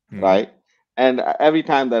 right? And every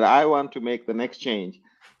time that I want to make the next change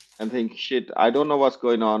and think, shit, I don't know what's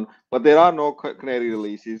going on, but there are no canary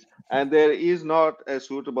releases and there is not a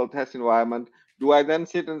suitable test environment. Do I then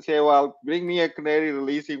sit and say, well, bring me a canary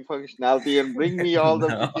releasing functionality and bring me all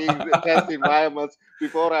the test environments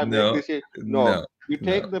before I make this? No. You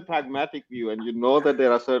take the pragmatic view, and you know that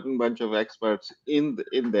there are certain bunch of experts in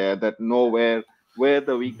there that know where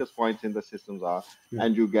the weakest points in the systems are,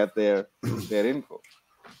 and you get their input.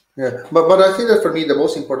 Yeah, but I think that for me the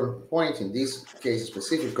most important point in this case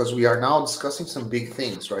specific, because we are now discussing some big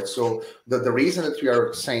things, right? So the reason that we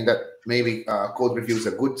are saying that maybe code review is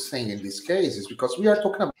a good thing in this case is because we are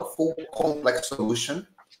talking about a full complex solution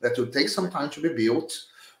that will take some time to be built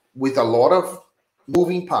with a lot of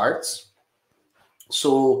moving parts.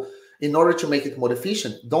 So in order to make it more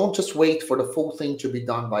efficient, don't just wait for the full thing to be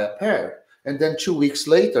done by a pair and then 2 weeks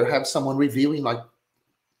later have someone reviewing like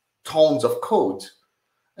tons of code.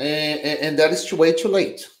 And that is way too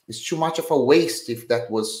late. It's too much of a waste if that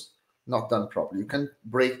was not done properly. You can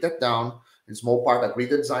break that down in small part, agree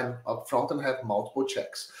the design up front and have multiple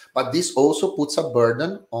checks. But this also puts a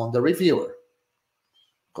burden on the reviewer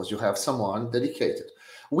because you have someone dedicated.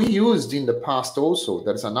 We used in the past also,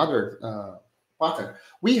 there's another pattern.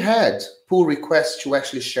 We had pull requests to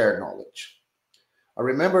actually share knowledge. I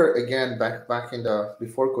remember again back in the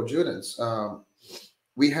before Codurance,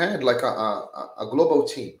 we had like a global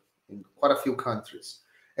team in quite a few countries.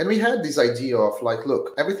 And we had this idea of like,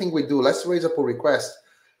 look, everything we do, let's raise a pull request.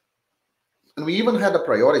 And we even had a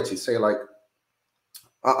priority, say like,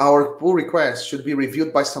 our pull request should be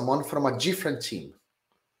reviewed by someone from a different team.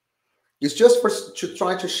 It's just to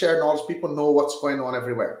try to share knowledge. People know what's going on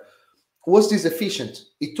everywhere. Was this efficient?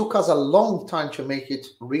 It took us a long time to make it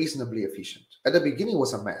reasonably efficient. At the beginning, it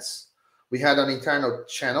was a mess. We had an internal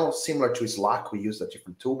channel similar to Slack. We used a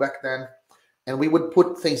different tool back then. And we would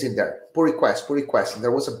put things in there, pull request, and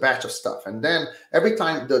there was a batch of stuff. And then every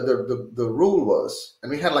time the rule was,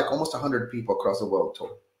 and we had like almost 100 people across the world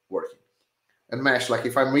working. And Mesh, like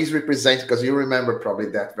if I'm misrepresenting, because you remember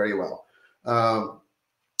probably that very well.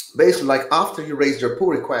 Basically, like after you raised your pull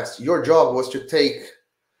request, your job was to take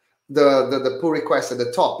the pull request at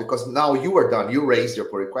the top, because now you are done. You raised your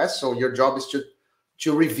pull request, so your job is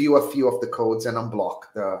to review a few of the codes and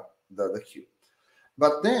unblock the queue.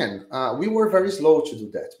 But then we were very slow to do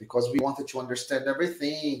that because we wanted to understand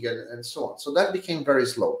everything and so on. So that became very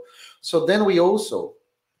slow. So then we also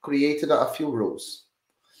created a few rules.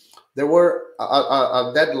 There were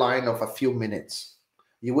a deadline of a few minutes.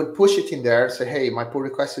 You would push it in there, say, hey, my pull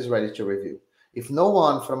request is ready to review. If no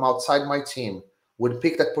one from outside my team would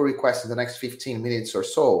pick that pull request in the next 15 minutes or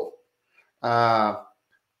so,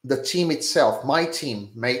 the team itself, my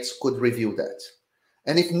teammates, could review that.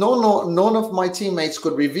 And if none of my teammates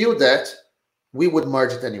could review that, we would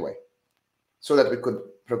merge it anyway so that we could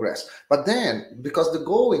progress. But then, because the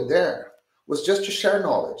goal in there was just to share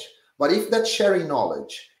knowledge, but if that sharing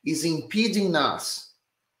knowledge is impeding us,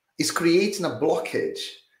 is creating a blockage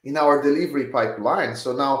in our delivery pipeline.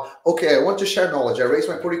 So now, okay, I want to share knowledge. I raised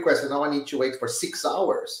my pull request and now I need to wait for 6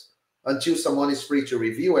 hours until someone is free to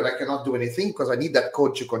review and I cannot do anything because I need that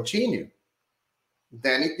code to continue.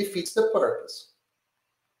 Then it defeats the purpose.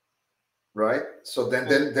 Right, so then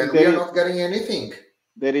we are not getting anything.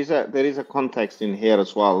 There is a context in here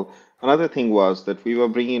as well. Another thing was that we were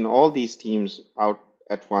bringing all these teams out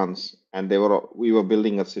at once, and we were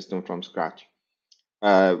building a system from scratch.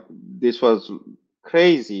 This was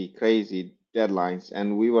crazy deadlines,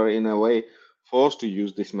 and we were in a way forced to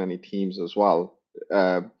use this many teams as well.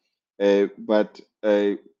 But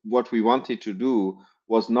what we wanted to do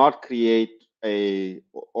was not create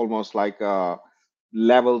almost like a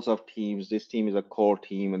levels of teams. This team is a core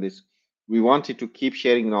team, and we wanted to keep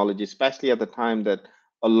sharing knowledge, especially at the time that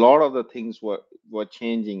a lot of the things were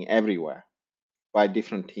changing everywhere by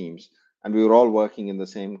different teams, and we were all working in the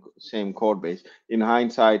same code base. In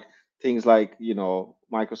hindsight, things like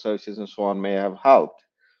microservices and so on may have helped,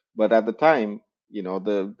 but at the time,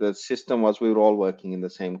 the system was we were all working in the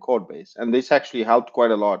same code base, and this actually helped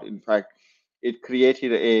quite a lot. In fact, it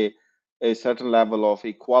created a certain level of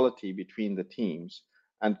equality between the teams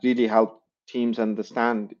and really helped teams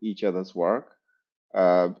understand each other's work.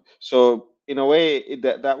 So in a way,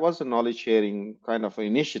 that was a knowledge sharing kind of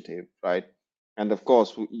initiative, right? And of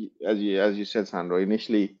course, as you said, Sandro,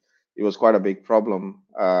 initially it was quite a big problem.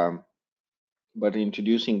 But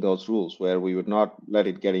introducing those rules where we would not let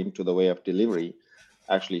it get into the way of delivery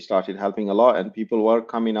actually started helping a lot, and people were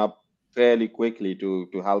coming up fairly quickly to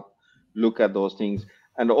help look at those things.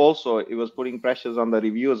 And also, it was putting pressures on the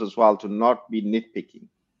reviewers as well to not be nitpicking,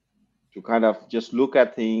 to kind of just look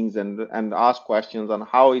at things and ask questions on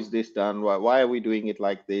how is this done, why are we doing it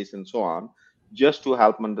like this, and so on, just to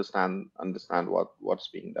help understand what's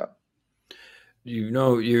being done.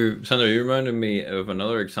 Sandro, you reminded me of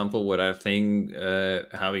another example where I think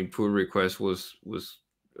having pull requests was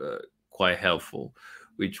quite helpful,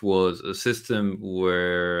 which was a system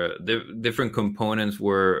where different components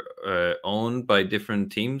were owned by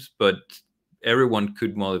different teams, but everyone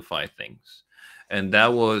could modify things. And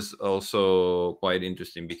that was also quite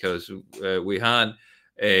interesting because we had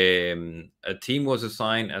a team was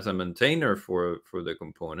assigned as a maintainer for the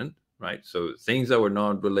component, right? So things that were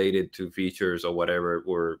not related to features or whatever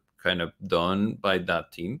were kind of done by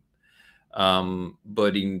that team.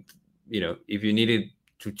 But if you needed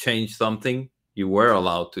to change something, you were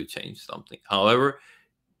allowed to change something. However,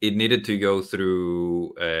 it needed to go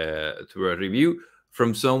through a review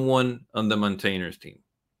from someone on the maintainers team,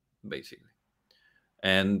 basically.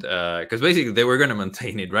 And because basically they were going to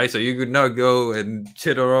maintain it, right? So you could not go and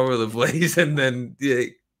shit all over the place and then goodbye.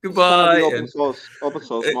 It's kind of the open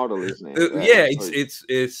source model, isn't it? Yeah,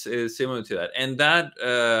 it's similar to that, and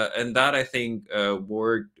that I think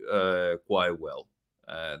worked quite well.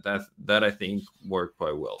 That I think worked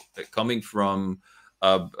quite well. Coming from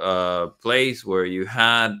a place where you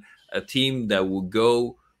had a team that would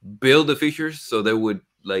go build the features, so they would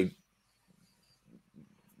like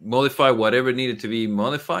modify whatever needed to be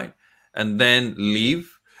modified, and then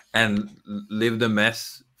leave the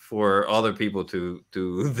mess for other people to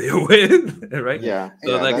deal with, right? Yeah.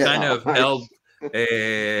 So that kind of helped,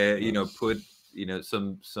 put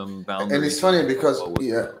some boundaries. And it's funny because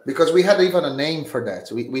we had even a name for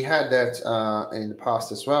that. We had that in the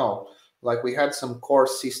past as well. Like we had some core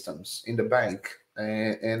systems in the bank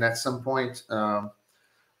and at some point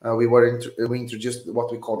we introduced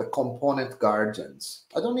what we call the component guardians.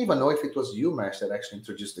 I don't even know if it was you, Mesh, that actually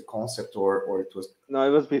introduced the concept, or it was. No,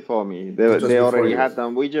 it was before me. It was They before already you. had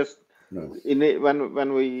them. We just No.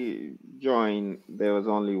 when we joined, there was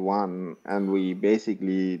only one, and we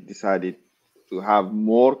basically decided to have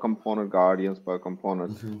more component guardians per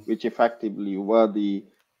component, which effectively were the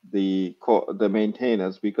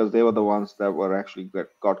maintainers, because they were the ones that were actually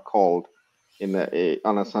got called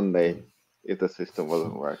on a Sunday if the system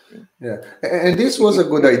wasn't working. Yeah, and this was a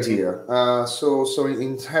good idea. So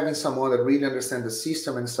in having someone that really understands the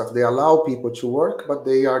system and stuff, they allow people to work, but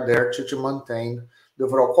they are there to maintain the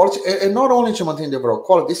overall quality, and not only to maintain the overall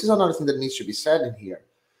quality. This is another thing that needs to be said in here,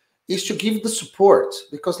 is to give the support,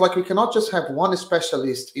 because like we cannot just have one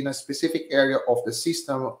specialist in a specific area of the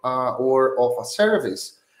system or of a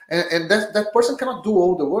service, and that person cannot do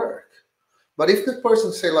all the work. But if the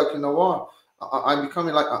person say, like, you know what, I'm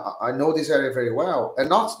becoming like, I know this area very well, and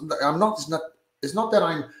it's not that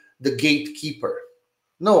I'm the gatekeeper.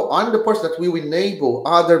 No, I'm the person that will enable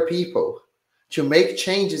other people to make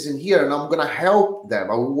changes in here, and I'm going to help them.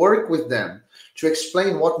 I will work with them to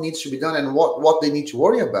explain what needs to be done and what they need to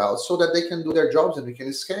worry about, so that they can do their jobs and we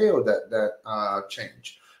can scale that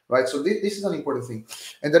change, right? So this is an important thing.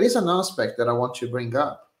 And there is an aspect that I want to bring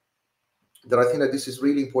up, that I think that this is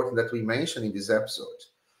really important that we mention in this episode.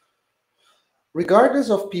 Regardless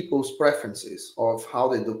of people's preferences of how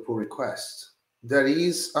they do pull requests, there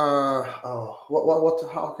is how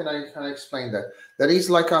can I explain that? There is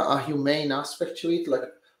like a humane aspect to it. Like,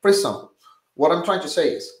 for example, what I'm trying to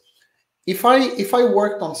say is, if I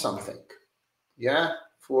worked on something, yeah,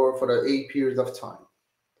 for a period of time,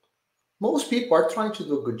 most people are trying to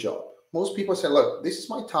do a good job. Most people say, look, this is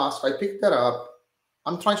my task, I picked that up,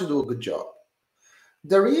 I'm trying to do a good job.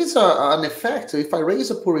 There is an effect if I raise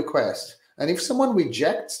a pull request, and if someone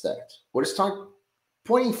rejects that, or start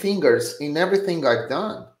pointing fingers in everything I've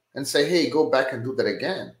done and say, hey, go back and do that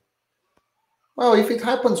again. Well, if it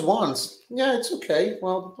happens once, yeah, it's okay.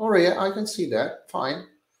 Well, all right, I can see that. Fine.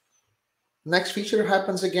 Next feature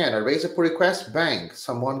happens again. I raise a pull request, bang.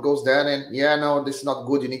 Someone goes there and, yeah, no, this is not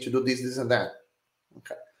good. You need to do this, this, and that.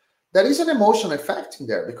 Okay. There is an emotional effect in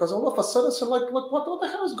there, because all of a sudden, so like, what the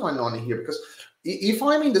hell is going on in here? Because if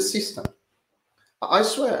I'm in the system, I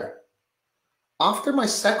swear, after my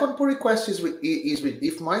second pull request if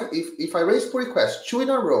I raise pull request 2 in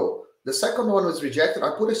a row, the second one was rejected,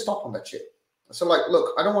 I put a stop on that shit. So like,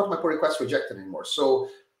 look, I don't want my pull request rejected anymore. So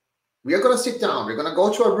we are gonna sit down. We're gonna go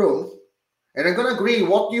to a room, and I'm gonna agree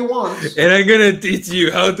what you want. And I'm gonna teach you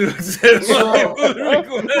how to accept my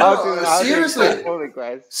pull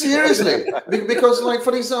request. Seriously, because like,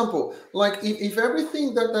 for example, like if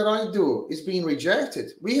everything that I do is being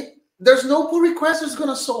rejected, there's no pull request that's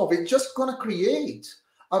gonna solve. It's just gonna create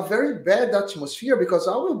a very bad atmosphere, because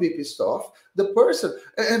I will be pissed off. The person,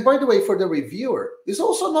 and by the way, for the reviewer, it's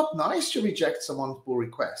also not nice to reject someone's pull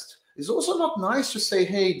request. It's also not nice to say,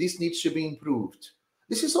 hey, this needs to be improved.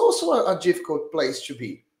 This is also a difficult place to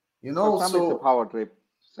be, you know. For some, it's a power trip.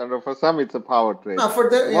 So for some, it's a power trip. No, for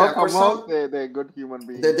some, they're good human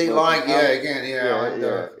beings. They like,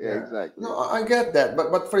 exactly. No, I get that,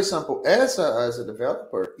 but for example, as a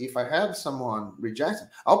developer, if I have someone rejected,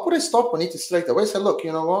 I'll put a stop on it straight away. Say, look,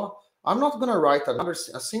 you know what? I'm not gonna write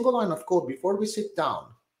a single line of code before we sit down,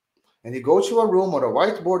 and you go to a room or a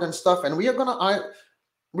whiteboard and stuff, and we are gonna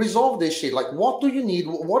resolve this shit. Like, what do you need?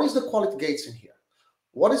 What is the quality gates in here?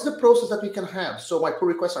 What is the process that we can have so my pull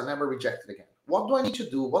requests are never rejected again? What do I need to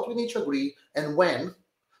do? What do we need to agree, and when?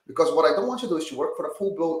 Because what I don't want to do is to work for a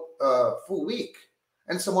full week,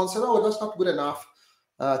 and someone said, "Oh, that's not good enough.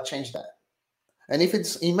 Change that." And if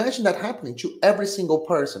imagine that happening to every single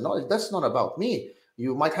person. No, that's not about me.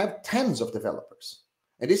 You might have tens of developers,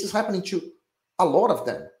 and this is happening to a lot of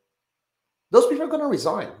them. Those people are going to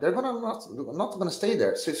resign. They're not going to stay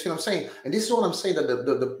there. So, you know what I'm saying? And this is what I'm saying, that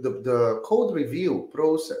the code review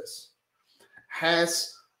process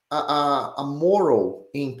has a moral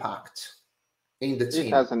impact in the team.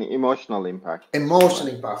 It has an emotional impact.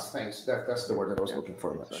 Emotional impact. Thanks. That's the word that I was looking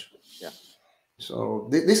for. Much. Yeah. So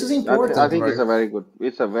this is important. I think, right?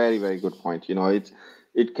 It's a very, very good point. You know,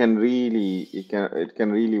 it can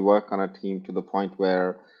really work on a team to the point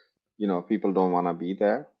where, you know, people don't want to be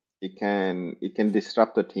there. It can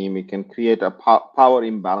disrupt the team. It can create a power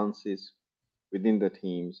imbalances within the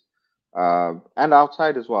teams and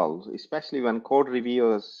outside as well. Especially when code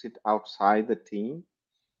reviewers sit outside the team,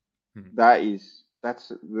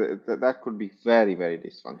 that could be very, very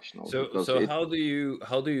dysfunctional. So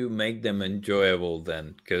how do you make them enjoyable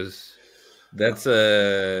then? Because That's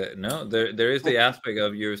no, there is the aspect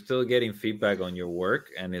of you're still getting feedback on your work,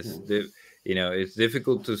 and it's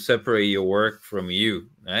difficult to separate your work from you,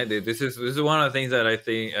 right? This is one of the things that I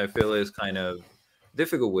feel is kind of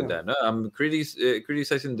difficult with Yeah. that. No, I'm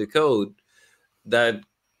criticizing the code that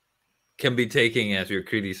can be taken as you're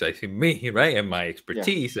criticizing me, right? And my Yeah.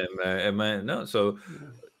 expertise and my no. So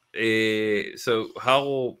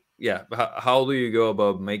how do you go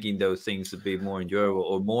about making those things a bit more enjoyable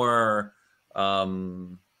or more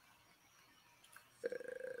um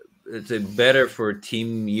it's a better for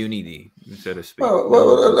team unity, so to speak,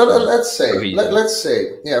 Let's say, cohesion. let's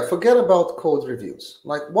say, yeah, forget about code reviews.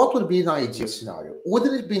 Like, what would be an ideal scenario?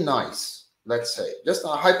 Wouldn't it be nice, let's say, just a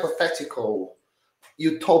hypothetical,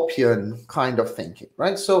 utopian kind of thinking,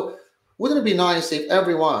 right? So, wouldn't it be nice if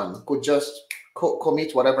everyone could just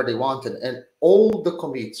commit whatever they wanted, and all the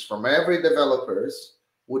commits from every developers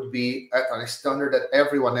would be at a standard that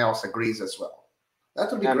everyone else agrees as well? That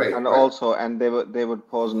would be great, And right? also, and they would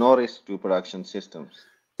pose no risk to production systems.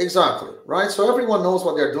 Exactly, right? So everyone knows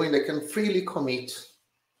what they're doing. They can freely commit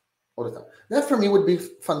all the time. That for me would be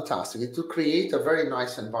fantastic. It would create a very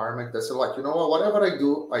nice environment that's like, you know what, whatever I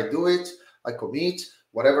do it, I commit.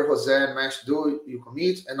 Whatever Jose and Mesh do, you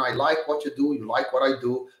commit. And I like what you do, you like what I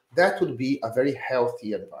do. That would be a very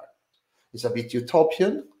healthy environment. It's a bit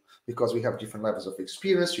utopian because we have different levels of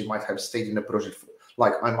experience. You might have stayed in the project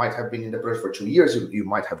like I might have been in the project for 2 years. You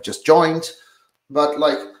might have just joined, but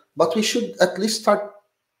we should at least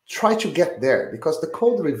try to get there, because the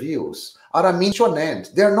code reviews are a means to an end.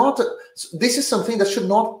 They're not. This is something that should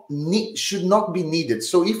not be needed.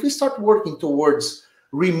 So if we start working towards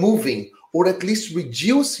removing or at least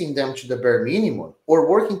reducing them to the bare minimum, or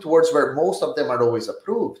working towards where most of them are always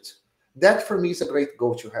approved, that for me is a great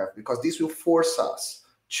goal to have, because this will force us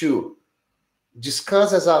to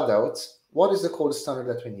discuss as adults what is the code standard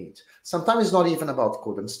that we need. Sometimes it's not even about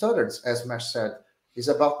code and standards, as Mesh said, it's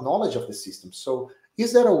about knowledge of the system. So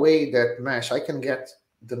is there a way that, Mesh, I can get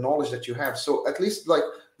the knowledge that you have? So at least like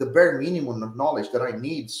the bare minimum of knowledge that I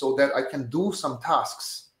need so that I can do some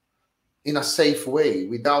tasks in a safe way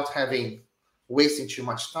without wasting too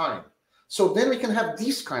much time. So then we can have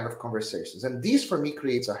these kind of conversations, and this for me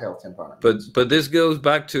creates a healthy environment. But this goes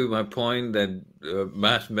back to my point that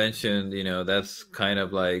Matt mentioned. That's kind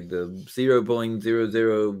of like the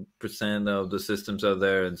 0.00% of the systems out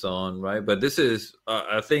there and so on, right? But this is,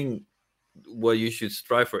 I think, what you should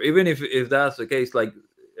strive for. Even if that's the case, like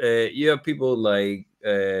you have people like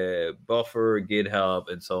Buffer, GitHub,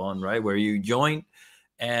 and so on, right? Where you join,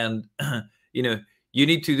 and you know you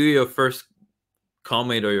need to do your first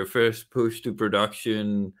commit or your first push to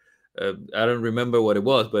production. I don't remember what it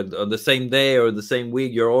was, but on the same day or the same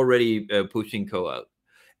week, you're already pushing code out.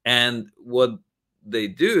 And what they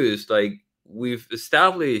do is like we've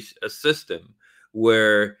established a system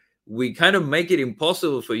where we kind of make it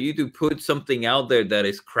impossible for you to put something out there that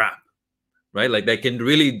is crap, right? Like they can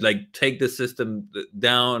really like take the system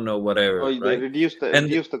down or whatever, Or they right? reduce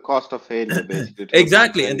the cost of failure basically to the point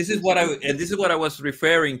Exactly, where and it this is makes what it I easy. and this is what I was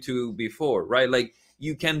referring to before, right? Like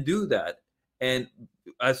you can do that, and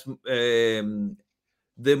as the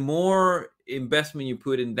more investment you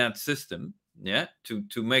put in that system, yeah,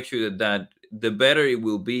 to make sure that the better it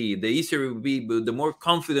will be, the easier it will be, but the more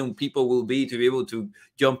confident people will be to be able to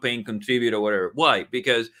jump in, contribute, or whatever. Why?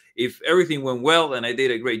 Because if everything went well and I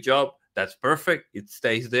did a great job, that's perfect, it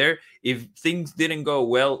stays there. If things didn't go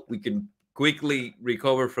well, we can quickly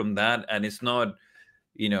recover from that, and it's not,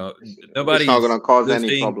 It's not going nobody's to cause any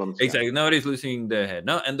losing, problems. Yeah. exactly, nobody's losing their head.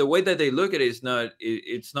 No, and the way that they look at it is not,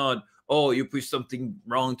 it's not, oh, you pushed something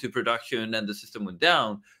wrong to production and the system went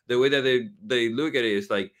down. The way that they look at it is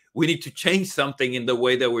like, we need to change something in the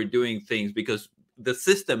way that we're doing things because the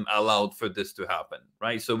system allowed for this to happen,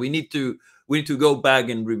 right? So we need to go back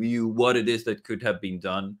and review what it is that could have been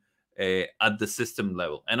done at the system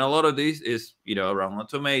level. And a lot of this is, around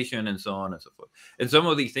automation and so on and so forth. And some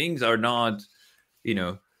of these things are not,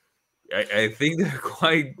 I think they're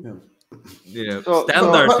quite, So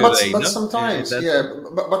standard today. But No, sometimes, that's yeah,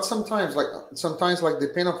 but sometimes like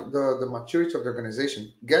depending on the maturity of the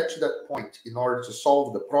organization, get to that point in order to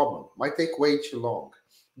solve the problem might take way too long.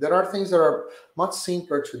 There are things that are much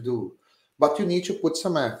simpler to do, but you need to put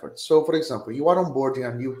some effort. So for example, you are onboarding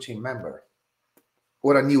a new team member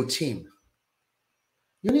or a new team.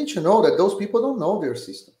 You need to know that those people don't know their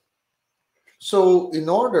system. So in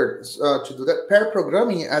order to do that, pair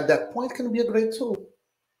programming at that point can be a great tool.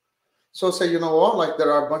 So say, you know what, like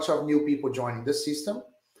there are a bunch of new people joining the system.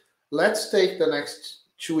 Let's take the next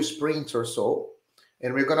 2 sprints or so,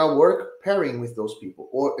 and we're going to work pairing with those people,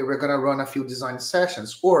 or we're going to run a few design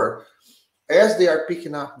sessions, or as they are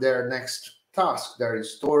picking up their next task, their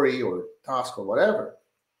story or task or whatever,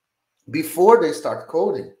 before they start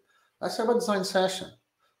coding, let's have a design session.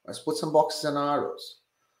 Let's put some boxes and arrows.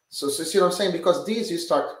 So see what I'm saying? Because these you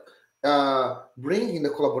start bringing the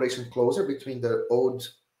collaboration closer between the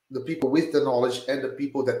people with the knowledge and the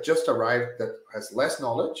people that just arrived that has less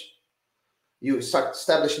knowledge. You start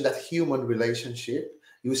establishing that human relationship.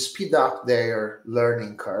 You speed up their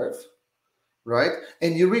learning curve, right?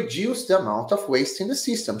 And you reduce the amount of waste in the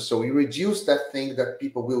system. So you reduce that thing that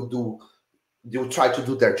people will do. They'll try to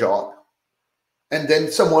do their job, and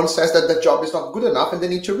then someone says that the job is not good enough, and they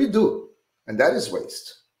need to redo, and that is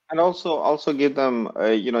waste. And also give them,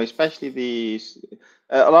 especially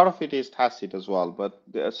a lot of it is tacit as well, but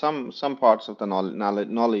there are some parts of the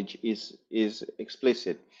knowledge is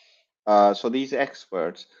explicit. So these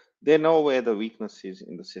experts, they know where the weaknesses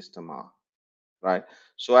in the system are, right?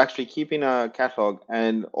 So actually keeping a catalog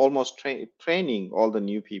and almost training all the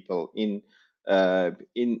new people in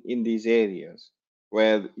these areas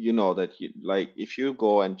where you know that you, like if you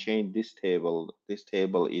go and change this table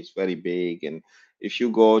is very big, and if you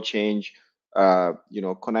go change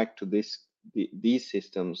connect to these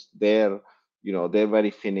systems, they're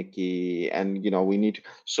very finicky, and we need to,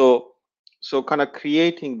 so kind of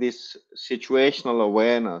creating this situational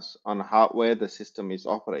awareness on how where the system is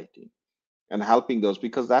operating and helping those,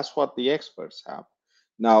 because that's what the experts have.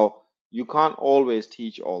 Now, you can't always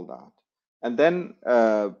teach all that. And then,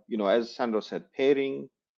 as Sandro said, pairing,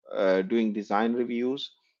 doing design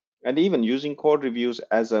reviews, and even using code reviews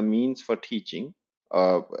as a means for teaching,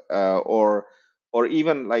 uh, or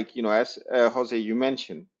even like, as Jose, you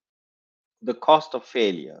mentioned, the cost of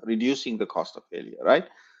failure, reducing the cost of failure, right?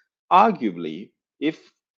 Arguably,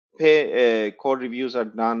 if code reviews are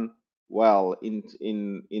done well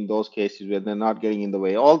in those cases where they're not getting in the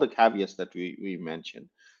way, all the caveats that we mentioned,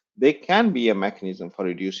 they can be a mechanism for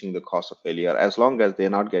reducing the cost of failure as long as they're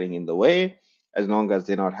not getting in the way, as long as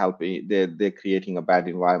they're not helping, they're creating a bad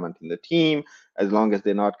environment in the team, as long as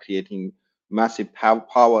they're not creating massive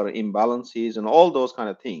power imbalances and all those kind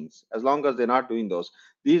of things. As long as they're not doing those,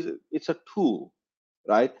 it's a tool,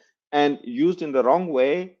 right? And used in the wrong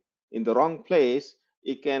way, in the wrong place,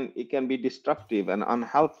 it can be destructive and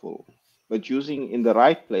unhelpful. But using in the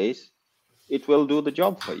right place, it will do the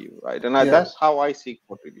job for you, right? And Yeah. that's how I see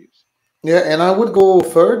code reviews. Yeah, and I would go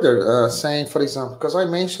further, saying, for example, because I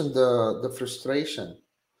mentioned the frustration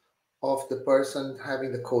of the person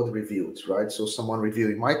having the code reviewed, right? So someone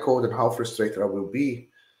reviewing my code and how frustrated I will be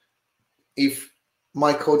if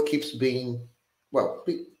my code keeps being, well,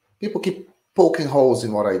 people keep poking holes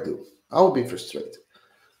in what I do. I will be frustrated.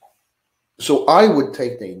 So I would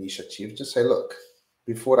take the initiative to say, look,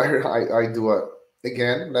 before I do it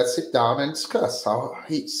again, let's sit down and discuss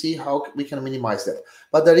see how we can minimize that.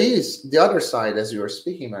 But there is the other side, as you were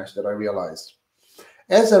speaking, Mash, that I realized.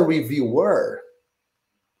 As a reviewer,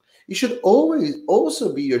 it should always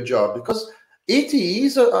also be your job, because it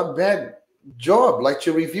is a bad job, like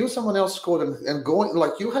to review someone else's code and going,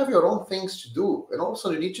 like you have your own things to do, and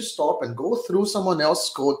also you need to stop and go through someone else's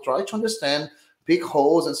code, try to understand, pick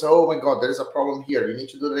holes, and say, oh my god, there is a problem here, you need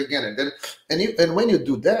to do it again. And then and when you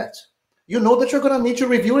do that, you know that you're going to need to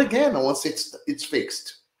review it again once it's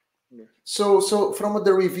fixed. Yeah. So from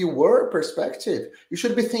the reviewer perspective, you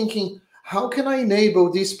should be thinking, how can I enable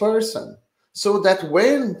this person so that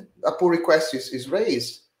when a pull request is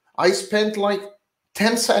raised, I spent like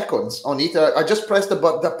 10 seconds on it. I just pressed the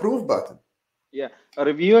approve button. Yeah, a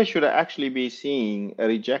reviewer should actually be seeing a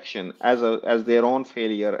rejection as their own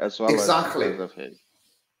failure as well Exactly. as a failure.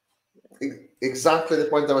 Exactly the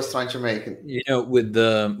point I was trying to make.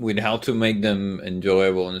 With how to make them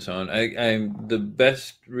enjoyable and so on. I the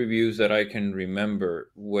best reviews that I can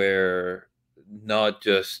remember were not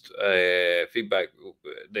just feedback.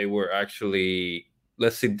 They were actually,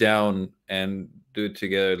 let's sit down and do it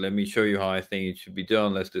together. Let me show you how I think it should be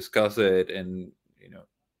done. Let's discuss it, and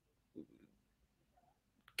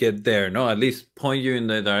get there. No, at least point you in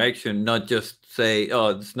the direction, not just say, oh,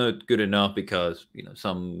 it's not good enough because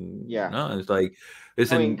some. Yeah, No, it's like,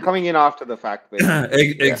 listen. coming in after the fact,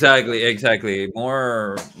 basically. Yeah. Exactly.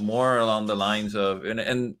 More along the lines of,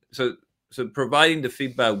 and so providing the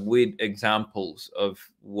feedback with examples of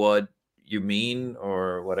what you mean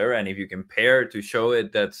or whatever, and if you can pair to show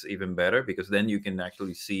it, that's even better, because then you can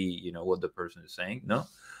actually see what the person is saying. No.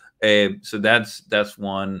 So that's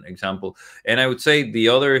one example, and I would say the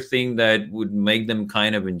other thing that would make them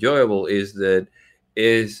kind of enjoyable is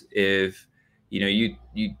if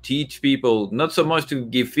you teach people not so much to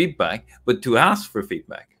give feedback, but to ask for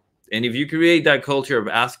feedback. And if you create that culture of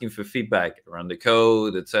asking for feedback around the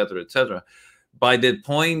code, etc., by the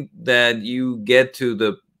point that you get to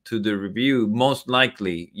to the review, most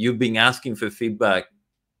likely you've been asking for feedback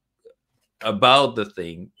about the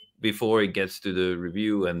thing before it gets to the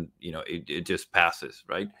review, and it just passes,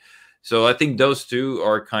 right? So I think those two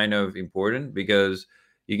are kind of important, because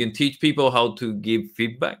you can teach people how to give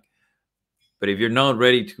feedback, but if you're not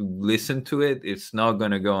ready to listen to it, it's not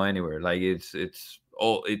going to go anywhere. Like it's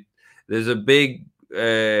all it there's a big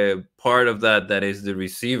part of that is the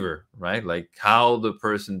receiver, right? Like how the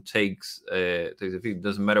person takes the feedback. It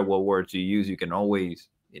doesn't matter what words you use, you can always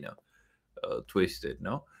twist it,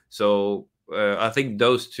 no? So I think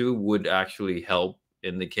those two would actually help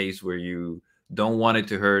in the case where you don't want it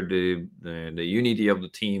to hurt the unity of the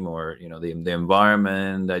team, or the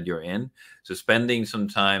environment that you're in. So spending some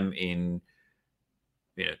time in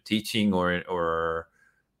teaching or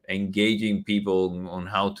engaging people on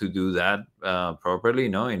how to do that properly,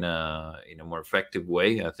 in a more effective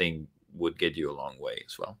way, I think would get you a long way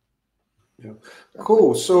as well. Yeah.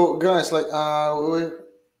 Cool. So guys, like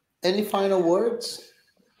any final words?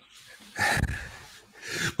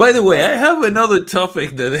 By the way, I have another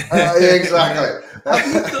topic that exactly. Have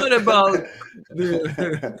you thought about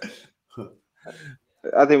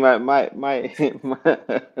I think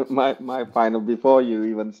my final, before you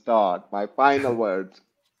even start, my final words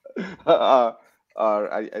are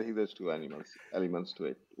I think there's two elements to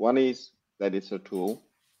it. One is that it's a tool.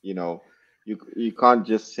 You can't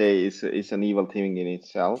just say it's an evil thing in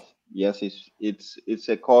itself. Yes, it's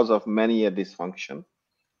a cause of many a dysfunction,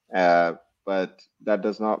 but that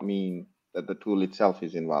does not mean that the tool itself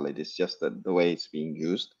is invalid. It's just that the way it's being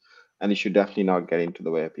used, and it should definitely not get into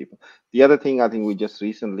the way of people. The other thing I think we just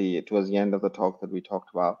recently, it was the end of the talk that we talked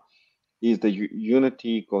about, is the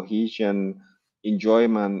unity, cohesion,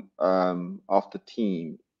 enjoyment of the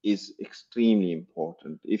team is extremely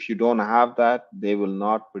important. If you don't have that, they will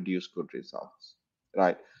not produce good results,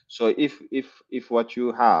 right? So if what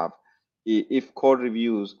you have, if code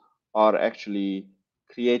reviews are actually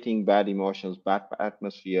creating bad emotions, bad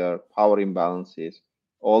atmosphere, power imbalances,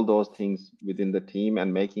 all those things within the team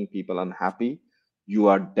and making people unhappy, you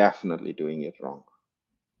are definitely doing it wrong.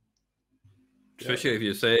 Especially if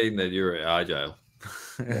you're saying that you're agile.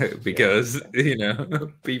 Because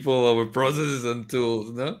people over processes and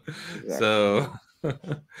tools, no? Exactly. So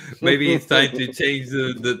maybe it's time to change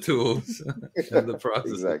the tools and the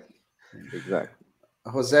processes. Exactly.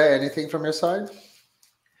 Jose, anything from your side?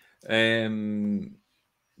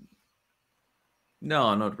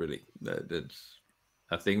 No, not really.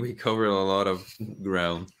 I think we covered a lot of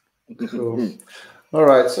ground. Cool. All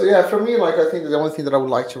right. So yeah, for me, like I think the only thing that I would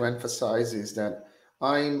like to emphasize is that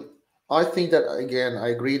I think that, again, I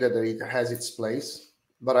agree that it has its place,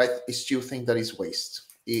 but I still think that is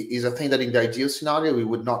waste. It is a thing that in the ideal scenario we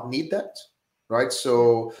would not need that, right?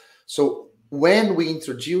 So when we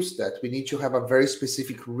introduce that, we need to have a very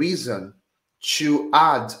specific reason to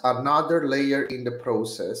add another layer in the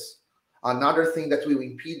process, another thing that will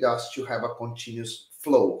impede us to have a continuous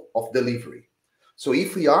flow of delivery. So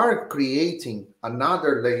if we are creating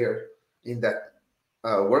another layer in that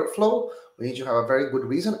workflow, we need to have a very good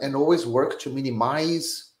reason and always work to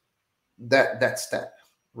minimize that step,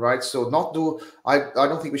 right? So I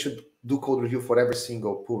don't think we should do code review for every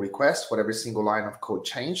single pull request, for every single line of code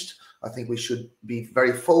changed. I think we should be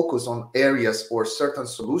very focused on areas or certain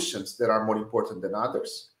solutions that are more important than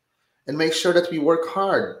others, and make sure that we work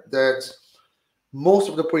hard, that most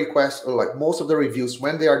of the pull requests, or like most of the reviews,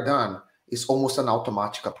 when they are done, is almost an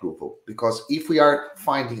automatic approval. Because if we are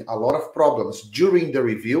finding a lot of problems during the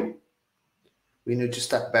review, we need to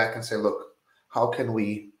step back and say, look, how can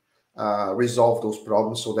we resolve those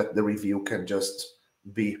problems so that the review can just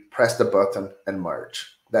be press the button and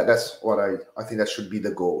merge. That's what I think that should be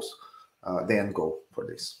the goals, the end goal for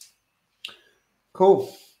this.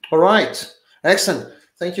 Cool. All right. Excellent.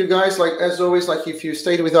 Thank you, guys. Like as always, like if you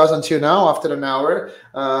stayed with us until now, after an hour,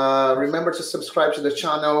 remember to subscribe to the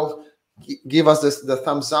channel, give us the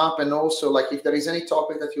thumbs up, and also like if there is any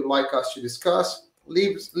topic that you'd like us to discuss,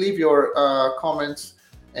 leave your comments.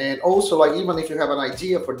 And also, like even if you have an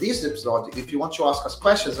idea for this episode, if you want to ask us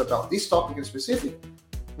questions about this topic in specific,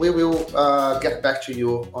 we will get back to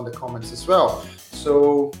you on the comments as well.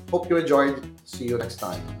 So hope you enjoyed. See you next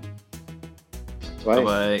time. Bye.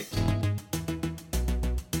 Bye.